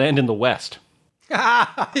deliberately land in the West.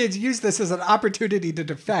 He'd use this as an opportunity to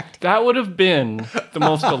defect. That would have been the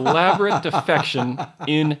most elaborate defection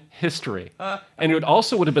in history. And it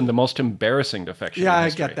also would have been the most embarrassing defection in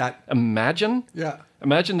history. I get that.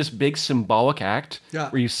 Imagine this big symbolic act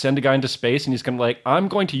where you send a guy into space and he's going to like, I'm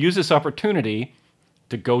going to use this opportunity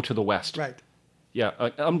to go to the West. Right. Yeah,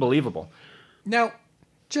 unbelievable. Now,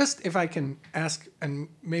 just if I can ask, and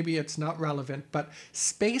maybe it's not relevant, but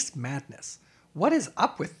space madness. What is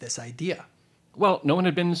up with this idea? Well, no one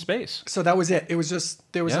had been in space. So that was it. It was just,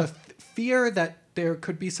 there was a fear that there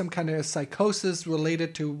could be some kind of psychosis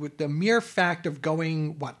related to the mere fact of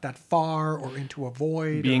going, that far or into a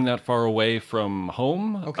void? Being that far away from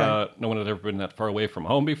home. Okay. No one had ever been that far away from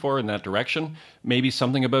home before in that direction. Maybe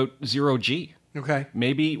something about zero G. Okay.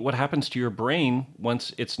 Maybe what happens to your brain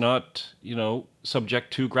once it's not,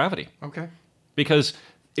 subject to gravity. Okay. Because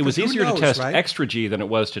it was easier to test right? extra G than it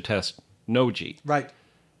was to test no G. Right.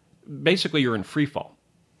 Basically, you're in free fall.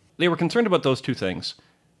 They were concerned about those two things.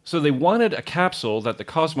 So they wanted a capsule that the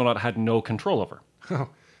cosmonaut had no control over. Oh.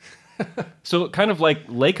 So kind of like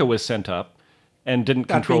Leica was sent up and didn't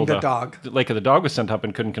That control being the dog. Leica the dog was sent up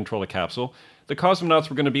and couldn't control the capsule. The cosmonauts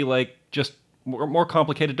were going to be like just more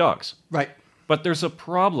complicated dogs. Right. But there's a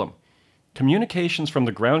problem. Communications from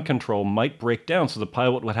the ground control might break down, so the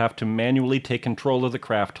pilot would have to manually take control of the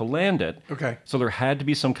craft to land it. Okay. So there had to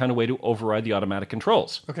be some kind of way to override the automatic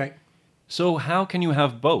controls. Okay. So how can you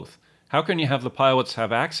have both? How can you have the pilots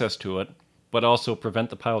have access to it, but also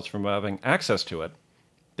prevent the pilots from having access to it?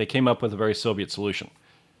 They came up with a very Soviet solution.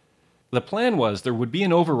 The plan was there would be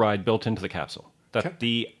an override built into the capsule, that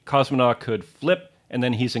the cosmonaut could flip, and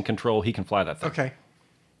then he's in control, he can fly that thing. Okay.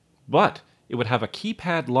 But it would have a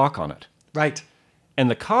keypad lock on it. Right. And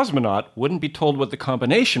the cosmonaut wouldn't be told what the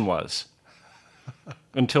combination was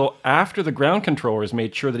until after the ground controllers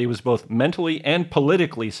made sure that he was both mentally and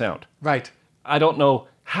politically sound. Right. I don't know,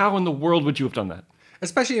 how in the world would you have done that?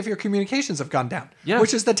 Especially if your communications have gone down. Yeah.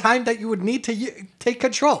 Which is the time that you would need to take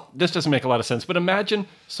control. This doesn't make a lot of sense, but imagine,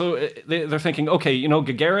 so they're thinking, okay,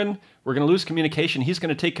 Gagarin, we're going to lose communication. He's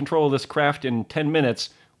going to take control of this craft in 10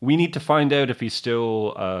 minutes. We need to find out if he's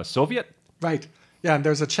still Soviet. Right. Yeah, and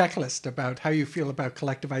there's a checklist about how you feel about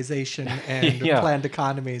collectivization and planned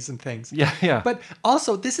economies and things. Yeah, yeah. But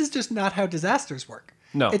also, this is just not how disasters work.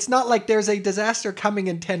 No. It's not like there's a disaster coming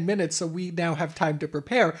in 10 minutes, so we now have time to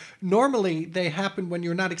prepare. Normally, they happen when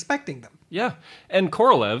you're not expecting them. Yeah. And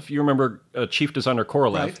Korolev, you remember Chief Designer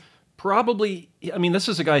Korolev, Right. probably, this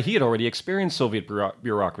is a guy, he had already experienced Soviet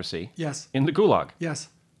bureaucracy. Yes. In the Gulag. Yes.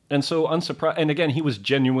 And so unsurprised, and again, he was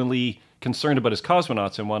genuinely concerned about his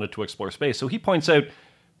cosmonauts and wanted to explore space. So he points out,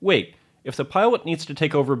 wait, if the pilot needs to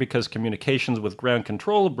take over because communications with ground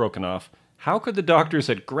control have broken off, how could the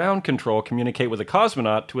doctors at ground control communicate with a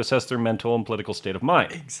cosmonaut to assess their mental and political state of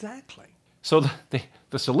mind? Exactly. So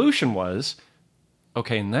the solution was,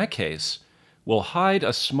 okay, in that case, we'll hide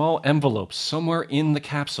a small envelope somewhere in the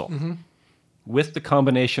capsule with the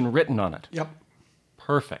combination written on it. Yep.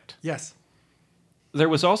 Perfect. Yes. There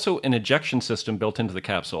was also an ejection system built into the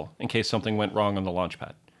capsule in case something went wrong on the launch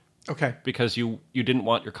pad. Okay. Because you didn't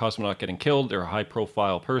want your cosmonaut getting killed. They're a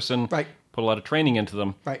high-profile person. Right. Put a lot of training into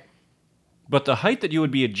them. Right. But the height that you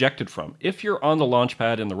would be ejected from, if you're on the launch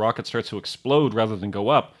pad and the rocket starts to explode rather than go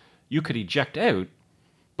up, you could eject out,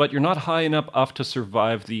 but you're not high enough to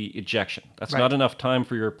survive the ejection. That's not enough time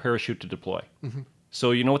for your parachute to deploy.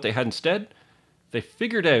 So you know what they had instead? They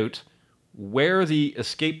figured out where the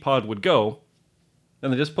escape pod would go,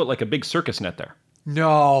 and they just put like a big circus net there.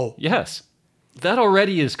 No. Yes. That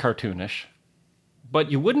already is cartoonish,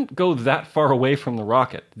 but you wouldn't go that far away from the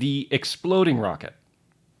rocket, the exploding rocket.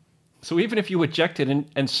 So even if you ejected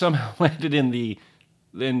and somehow landed in the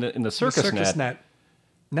circus net,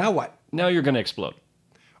 now what? now you're going to explode.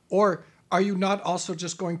 Or are you not also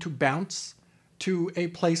just going to bounce to a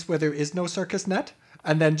place where there is no circus net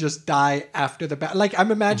and then just die after the battle? Like,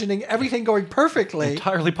 I'm imagining everything going perfectly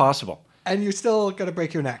Entirely possible. and you're still going to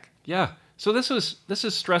break your neck. Yeah. So this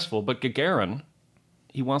is stressful, but Gagarin,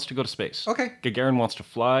 he wants to go to space. Okay. Gagarin wants to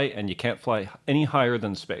fly, and you can't fly any higher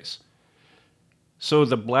than space. So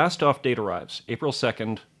the blast-off date arrives, April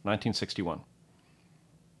 2nd, 1961.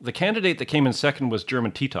 the candidate that came in second was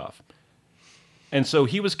German Titov. And so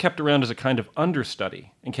he was kept around as a kind of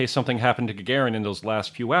understudy in case something happened to Gagarin in those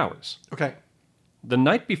last few hours. Okay. The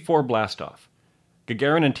night before blastoff,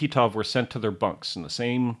 Gagarin and Titov were sent to their bunks in the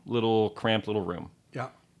same little cramped little room, Yeah.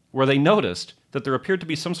 where they noticed that there appeared to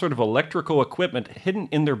be some sort of electrical equipment hidden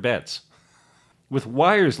in their beds, with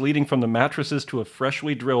wires leading from the mattresses to a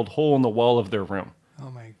freshly drilled hole in the wall of their room.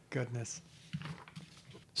 Oh my goodness.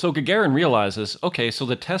 So Gagarin realizes, okay, so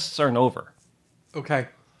the tests aren't over. Okay.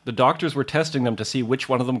 The doctors were testing them to see which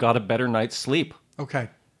one of them got a better night's sleep, Okay.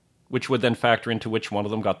 which would then factor into which one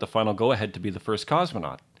of them got the final go-ahead to be the first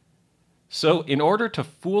cosmonaut. So in order to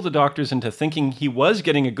fool the doctors into thinking he was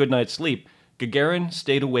getting a good night's sleep, Gagarin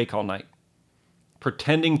stayed awake all night,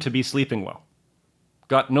 pretending to be sleeping well.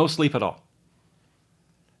 Got no sleep at all.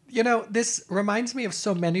 You know, this reminds me of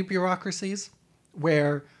so many bureaucracies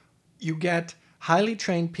where you get highly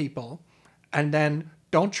trained people and then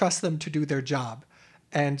don't trust them to do their job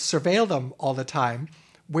and surveil them all the time,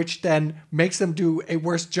 which then makes them do a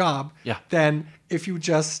worse job than if you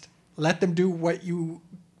just let them do what you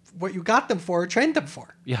got them for or trained them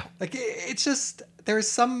for. Yeah. Like, it's just, there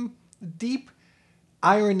is some deep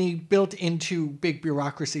irony built into big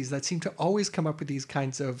bureaucracies that seem to always come up with these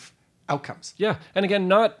kinds of outcomes. Yeah, and again,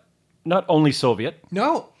 not only Soviet.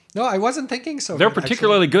 No, I wasn't thinking so. They're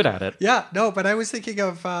particularly good at it. Yeah, no, but I was thinking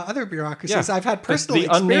of other bureaucracies. Yeah. I've had personal the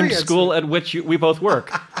experience. unnamed school at which we both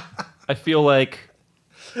work. I feel like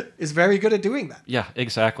is very good at doing that. Yeah,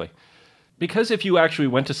 exactly. Because if you actually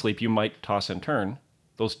went to sleep, you might toss and turn.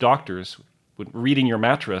 Those doctors, reading your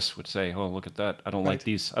mattress, would say, "Oh, look at that! I don't like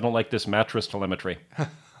these. I don't like this mattress telemetry."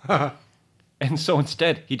 And so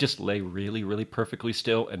instead, he just lay really, really perfectly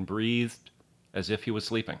still and breathed as if he was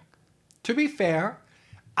sleeping. To be fair,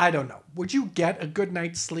 I don't know. Would you get a good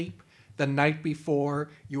night's sleep the night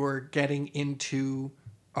before you were getting into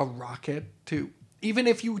a rocket even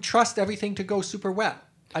if you trust everything to go super well?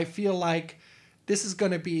 I feel like this is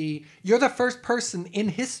going to be, you're the first person in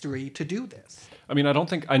history to do this. I mean,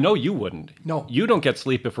 I know you wouldn't. No. You don't get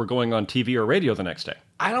sleep if we're going on TV or radio the next day.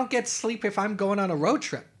 I don't get sleep if I'm going on a road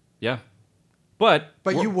trip. Yeah. But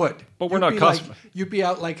you would. But we're not you'd be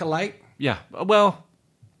out like a light? Yeah. Well,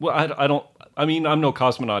 I don't, I mean, I'm no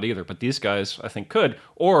cosmonaut either, but these guys, I think, could,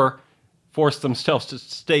 or force themselves to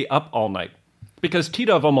stay up all night. Because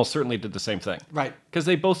Titov almost certainly did the same thing. Right. Because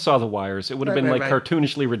they both saw the wires. It would have been right.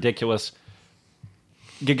 cartoonishly ridiculous.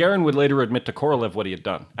 Gagarin would later admit to Korolev what he had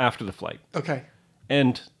done after the flight. Okay.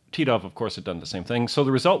 And Titov, of course, had done the same thing. So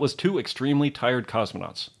the result was 2 extremely tired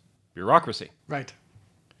cosmonauts. Bureaucracy. Right.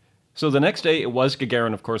 So the next day, it was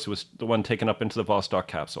Gagarin, of course, who was the one taken up into the Vostok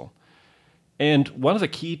capsule. And one of the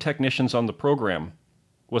key technicians on the program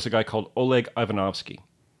was a guy called Oleg Ivanovsky.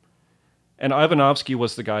 And Ivanovsky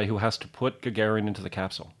was the guy who has to put Gagarin into the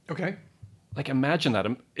capsule. Okay. Like, imagine that.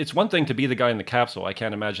 It's one thing to be the guy in the capsule. I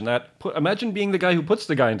can't imagine that. Imagine being the guy who puts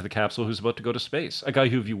the guy into the capsule who's about to go to space. A guy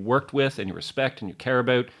who you worked with and you respect and you care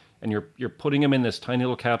about, and you're putting him in this tiny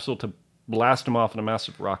little capsule to blast him off in a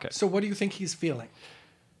massive rocket. So what do you think he's feeling?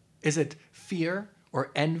 Is it fear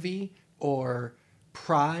or envy or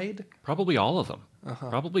pride? Probably all of them.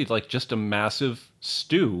 Probably like just a massive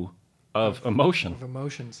stew of emotion. Of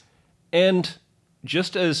emotions. And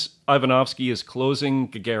just as Ivanovsky is closing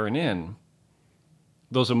Gagarin in,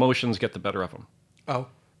 those emotions get the better of him. Oh.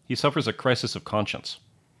 He suffers a crisis of conscience.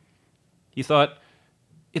 He thought,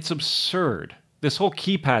 it's absurd. This whole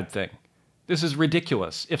keypad thing. This is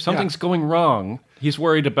ridiculous. If something's going wrong, he's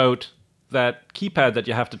worried about that keypad that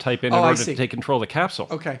you have to type in order to take control of the capsule.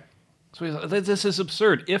 Okay. So he thought, this is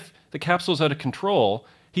absurd. If the capsule's out of control,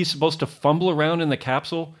 he's supposed to fumble around in the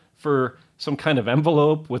capsule for some kind of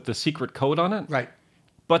envelope with the secret code on it. Right.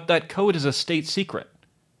 But that code is a state secret.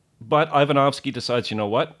 But Ivanovsky decides, you know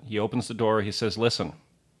what? He opens the door. He says, listen,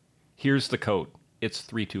 here's the code. It's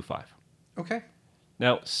 325. Okay.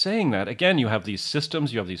 Now, saying that, again, you have these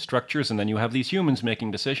systems, you have these structures, and then you have these humans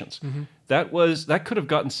making decisions. Mm-hmm. That could have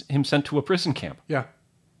gotten him sent to a prison camp. Yeah.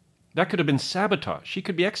 That could have been sabotage. He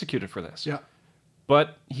could be executed for this. Yeah.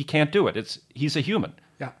 But he can't do it. He's a human.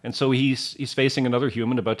 Yeah. And so he's facing another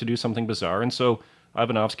human about to do something bizarre. And so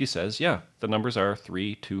Ivanovsky says, yeah, the numbers are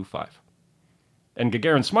 325. And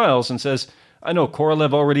Gagarin smiles and says, I know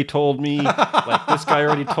Korolev already told me, like this guy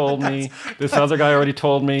already told me, this other guy already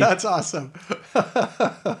told me. That's awesome.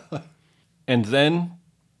 And then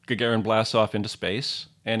Gagarin blasts off into space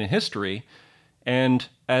and in history. And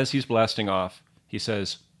as he's blasting off, he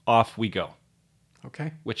says, off we go.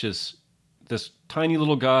 Okay. Which is this tiny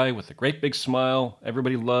little guy with a great big smile,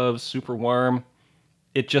 everybody loves, super warm.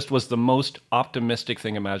 It just was the most optimistic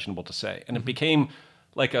thing imaginable to say. And it became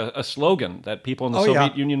like a slogan that people in the Oh,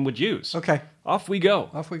 Soviet yeah. Union would use. Okay. Off we go.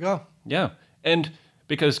 Off we go. Yeah. And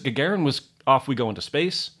because Gagarin was off we go into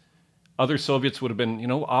space, other Soviets would have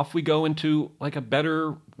been, off we go into like a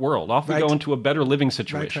better world. Off we Right. go into a better living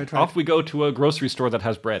situation. Right. Off we go to a grocery store that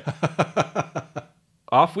has bread.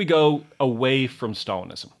 Off we go away from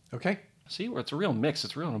Stalinism. Okay. See, where it's a real mix.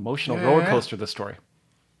 It's a real emotional Yeah. roller coaster, this story.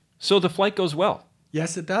 So the flight goes well.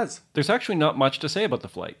 Yes, it does. There's actually not much to say about the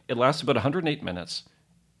flight. It lasted about 108 minutes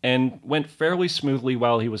and went fairly smoothly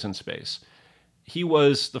while he was in space. He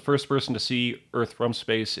was the first person to see Earth from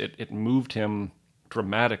space. It moved him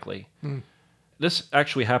dramatically. This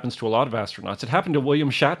actually happens to a lot of astronauts. It happened to William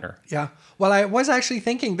Shatner. Yeah. Well, I was actually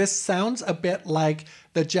thinking this sounds a bit like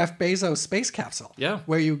the Jeff Bezos space capsule. Yeah.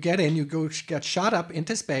 Where you get in, you get shot up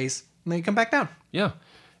into space, and then you come back down. Yeah.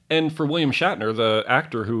 And for William Shatner, the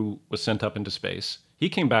actor who was sent up into space, he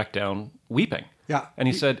came back down weeping. Yeah. And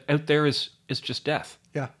he said, out there is just death.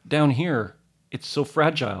 Yeah. Down here, it's so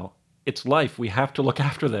fragile. It's life. We have to look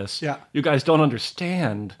after this. Yeah. You guys don't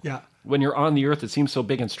understand. Yeah. When you're on the Earth, it seems so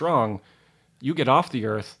big and strong. You get off the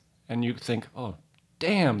Earth and you think, oh,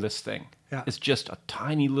 damn, this thing. Yeah. It's just a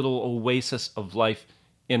tiny little oasis of life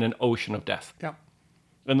in an ocean of death. Yeah.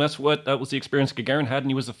 And that was the experience Gagarin had, and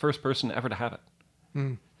he was the first person ever to have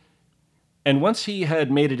it. And once he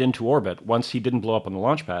had made it into orbit, once he didn't blow up on the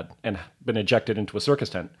launch pad and been ejected into a circus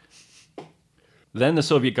tent, then the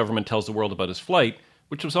Soviet government tells the world about his flight,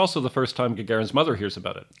 which was also the first time Gagarin's mother hears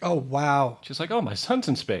about it. Oh, wow. She's like, oh, my son's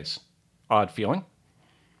in space. Odd feeling.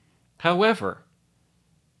 However,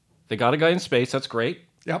 they got a guy in space. That's great.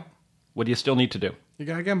 Yep. What do you still need to do? You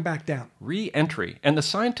got to get him back down. Re-entry. And the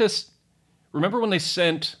scientists, remember when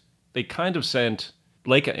they kind of sent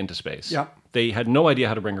Leica into space? Yep. They had no idea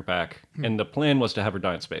how to bring her back, and the plan was to have her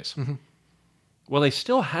die in space. Well, they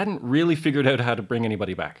still hadn't really figured out how to bring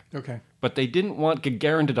anybody back. Okay. But they didn't want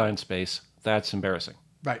Gagarin to die in space. That's embarrassing.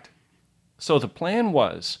 Right. So the plan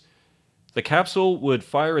was the capsule would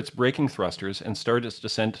fire its braking thrusters and start its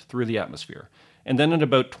descent through the atmosphere, and then at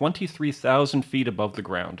about 23,000 feet above the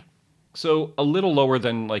ground. So a little lower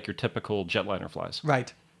than like your typical jetliner flies.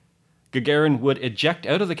 Right. Gagarin would eject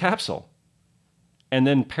out of the capsule and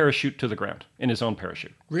then parachute to the ground in his own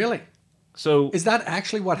parachute. Really? So Is that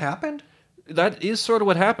actually what happened? that is sort of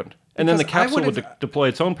what happened. And then the Because I capsule would would've- deploy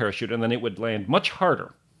its own parachute, and then it would land much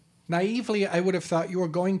harder. Naively, I would have thought you were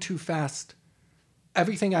going too fast.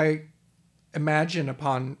 Everything I imagine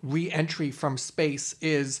upon re-entry from space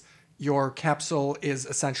is your capsule is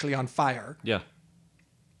essentially on fire. Yeah.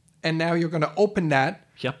 And now you're going to open that.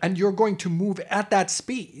 Yep. And you're going to move at that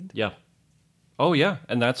speed. Yeah. Oh, yeah.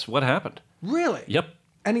 And that's what happened. Really? Yep.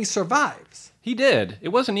 And he survives. He did. It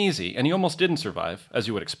wasn't easy, and he almost didn't survive, as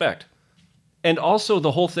you would expect. And also,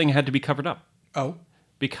 the whole thing had to be covered up Oh.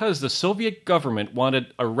 because the Soviet government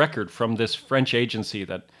wanted a record from this French agency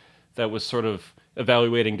that was sort of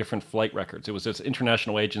evaluating different flight records. It was this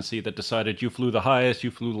international agency that decided you flew the highest,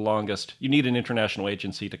 you flew the longest. You need an international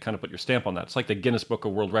agency to kind of put your stamp on that. It's like the Guinness Book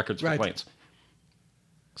of World Records for Right. planes.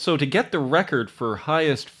 So to get the record for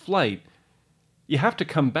highest flight, you have to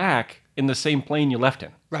come back in the same plane you left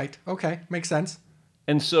in. Right. Okay. Makes sense.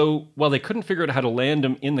 And so while they couldn't figure out how to land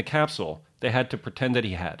him in the capsule, they had to pretend that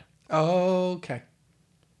he had. Okay.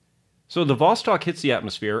 So the Vostok hits the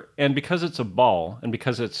atmosphere, and because it's a ball, and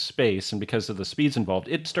because it's space, and because of the speeds involved,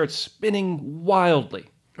 it starts spinning wildly.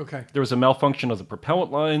 Okay. There was a malfunction of the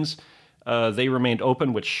propellant lines. They remained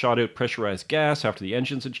open, which shot out pressurized gas after the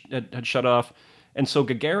engines had shut off. And so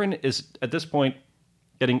Gagarin is, at this point,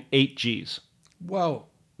 getting 8 Gs, Whoa.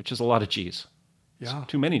 which is a lot of Gs. Yeah.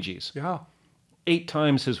 Too many Gs. Yeah. 8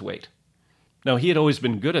 times his weight. Now, he had always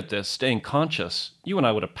been good at this, staying conscious. You and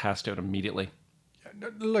I would have passed out immediately.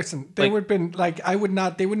 Listen, they Like- would have been like, I would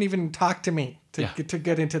not, they wouldn't even talk to me to, Yeah. to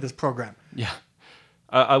get into this program. Yeah.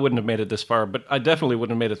 I wouldn't have made it this far, but I definitely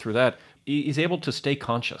wouldn't have made it through that. He's able to stay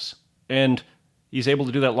conscious, and he's able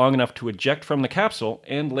to do that long enough to eject from the capsule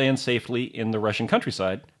and land safely in the Russian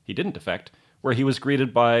countryside. He didn't defect, where he was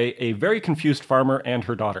greeted by a very confused farmer and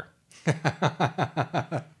her daughter.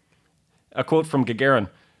 A quote from Gagarin.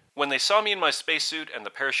 When they saw me in my spacesuit and the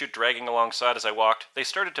parachute dragging alongside as I walked, they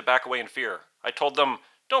started to back away in fear. I told them,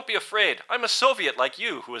 "Don't be afraid. I'm a Soviet like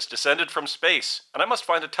you who has descended from space, and I must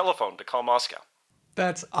find a telephone to call Moscow."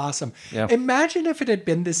 That's awesome. Yeah. Imagine if it had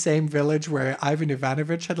been the same village where Ivan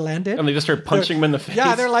Ivanovich had landed. And they just started punching him in the face.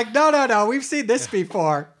 Yeah, they're like, no, we've seen this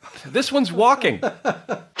before. This one's walking.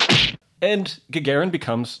 And Gagarin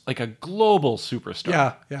becomes like a global superstar.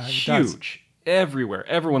 Yeah, he does. Huge. Everywhere.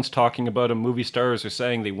 Everyone's talking about him. Movie stars are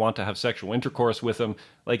saying they want to have sexual intercourse with him.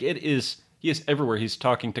 Like he is everywhere. He's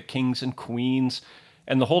talking to kings and queens.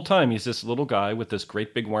 And the whole time, he's this little guy with this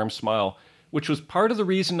great big warm smile, which was part of the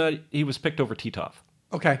reason that he was picked over Titov.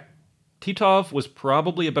 Okay. Titov was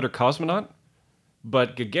probably a better cosmonaut,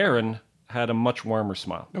 but Gagarin had a much warmer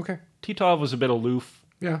smile. Okay. Titov was a bit aloof.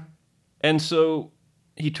 Yeah. And so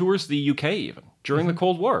he tours the UK even during the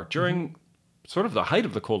Cold War. During sort of the height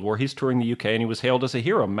of the Cold War, he's touring the UK and he was hailed as a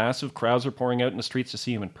hero. Massive crowds are pouring out in the streets to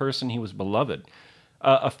see him in person. He was beloved.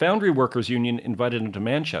 A foundry workers union invited him to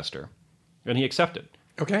Manchester, and he accepted.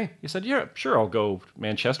 Okay. He said, yeah, sure, I'll go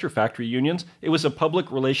Manchester, factory unions. It was a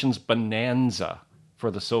public relations bonanza for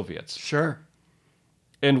the Soviets. Sure.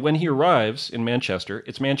 And when he arrives in Manchester,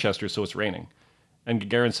 it's Manchester, so it's raining. And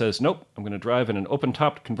Gagarin says, nope, I'm going to drive in an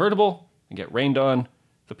open-topped convertible and get rained on.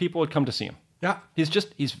 The people would come to see him. Yeah.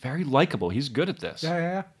 He's very likable. He's good at this.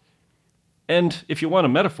 Yeah. And if you want a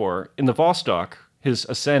metaphor, in the Vostok, his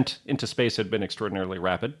ascent into space had been extraordinarily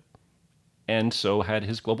rapid, and so had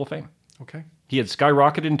his global fame. Okay. He had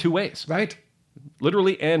skyrocketed in two ways, Right.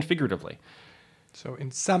 literally and figuratively. So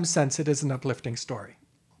in some sense, it is an uplifting story.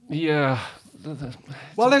 Yeah.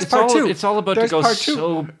 Well, there's part two. It's all about There's to go part two.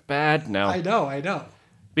 so bad now. I know.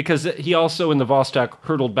 Because he also, in the Vostok,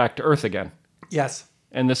 hurtled back to Earth again. Yes.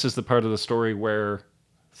 And this is the part of the story where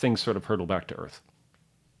things sort of hurtle back to Earth.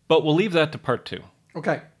 But we'll leave that to part two.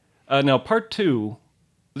 Okay. Now, part two,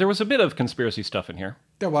 there was a bit of conspiracy stuff in here.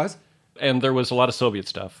 There was. And there was a lot of Soviet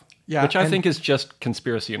stuff. Yeah, Which I and- think is just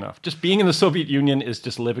conspiracy enough. Just being in the Soviet Union is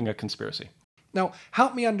just living a conspiracy. Now,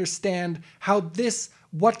 help me understand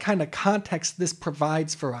what kind of context this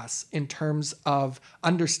provides for us in terms of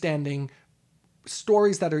understanding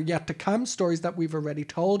stories that are yet to come, stories that we've already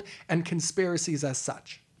told, and conspiracies as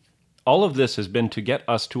such. All of this has been to get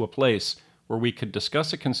us to a place where we could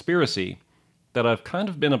discuss a conspiracy that I've kind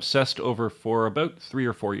of been obsessed over for about 3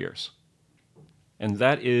 or 4 years. And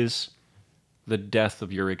that is the death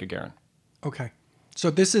of Yuri Gagarin. Okay. So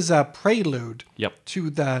this is a prelude Yep. to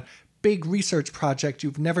the big research project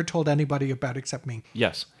you've never told anybody about except me.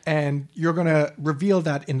 Yes. And you're going to reveal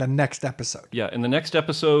that in the next episode. Yeah, in the next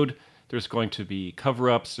episode, there's going to be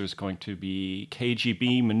cover-ups, there's going to be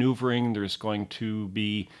KGB maneuvering, there's going to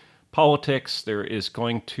be politics, there is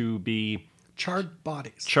going to be Charred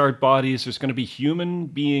bodies. charred bodies, there's going to be human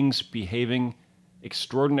beings behaving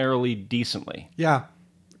extraordinarily decently Yeah.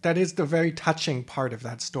 That is the very touching part of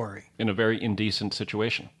that story. in a very indecent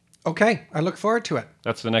situation. Okay. I look forward to it.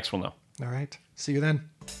 That's the next one, though. All right. See you then.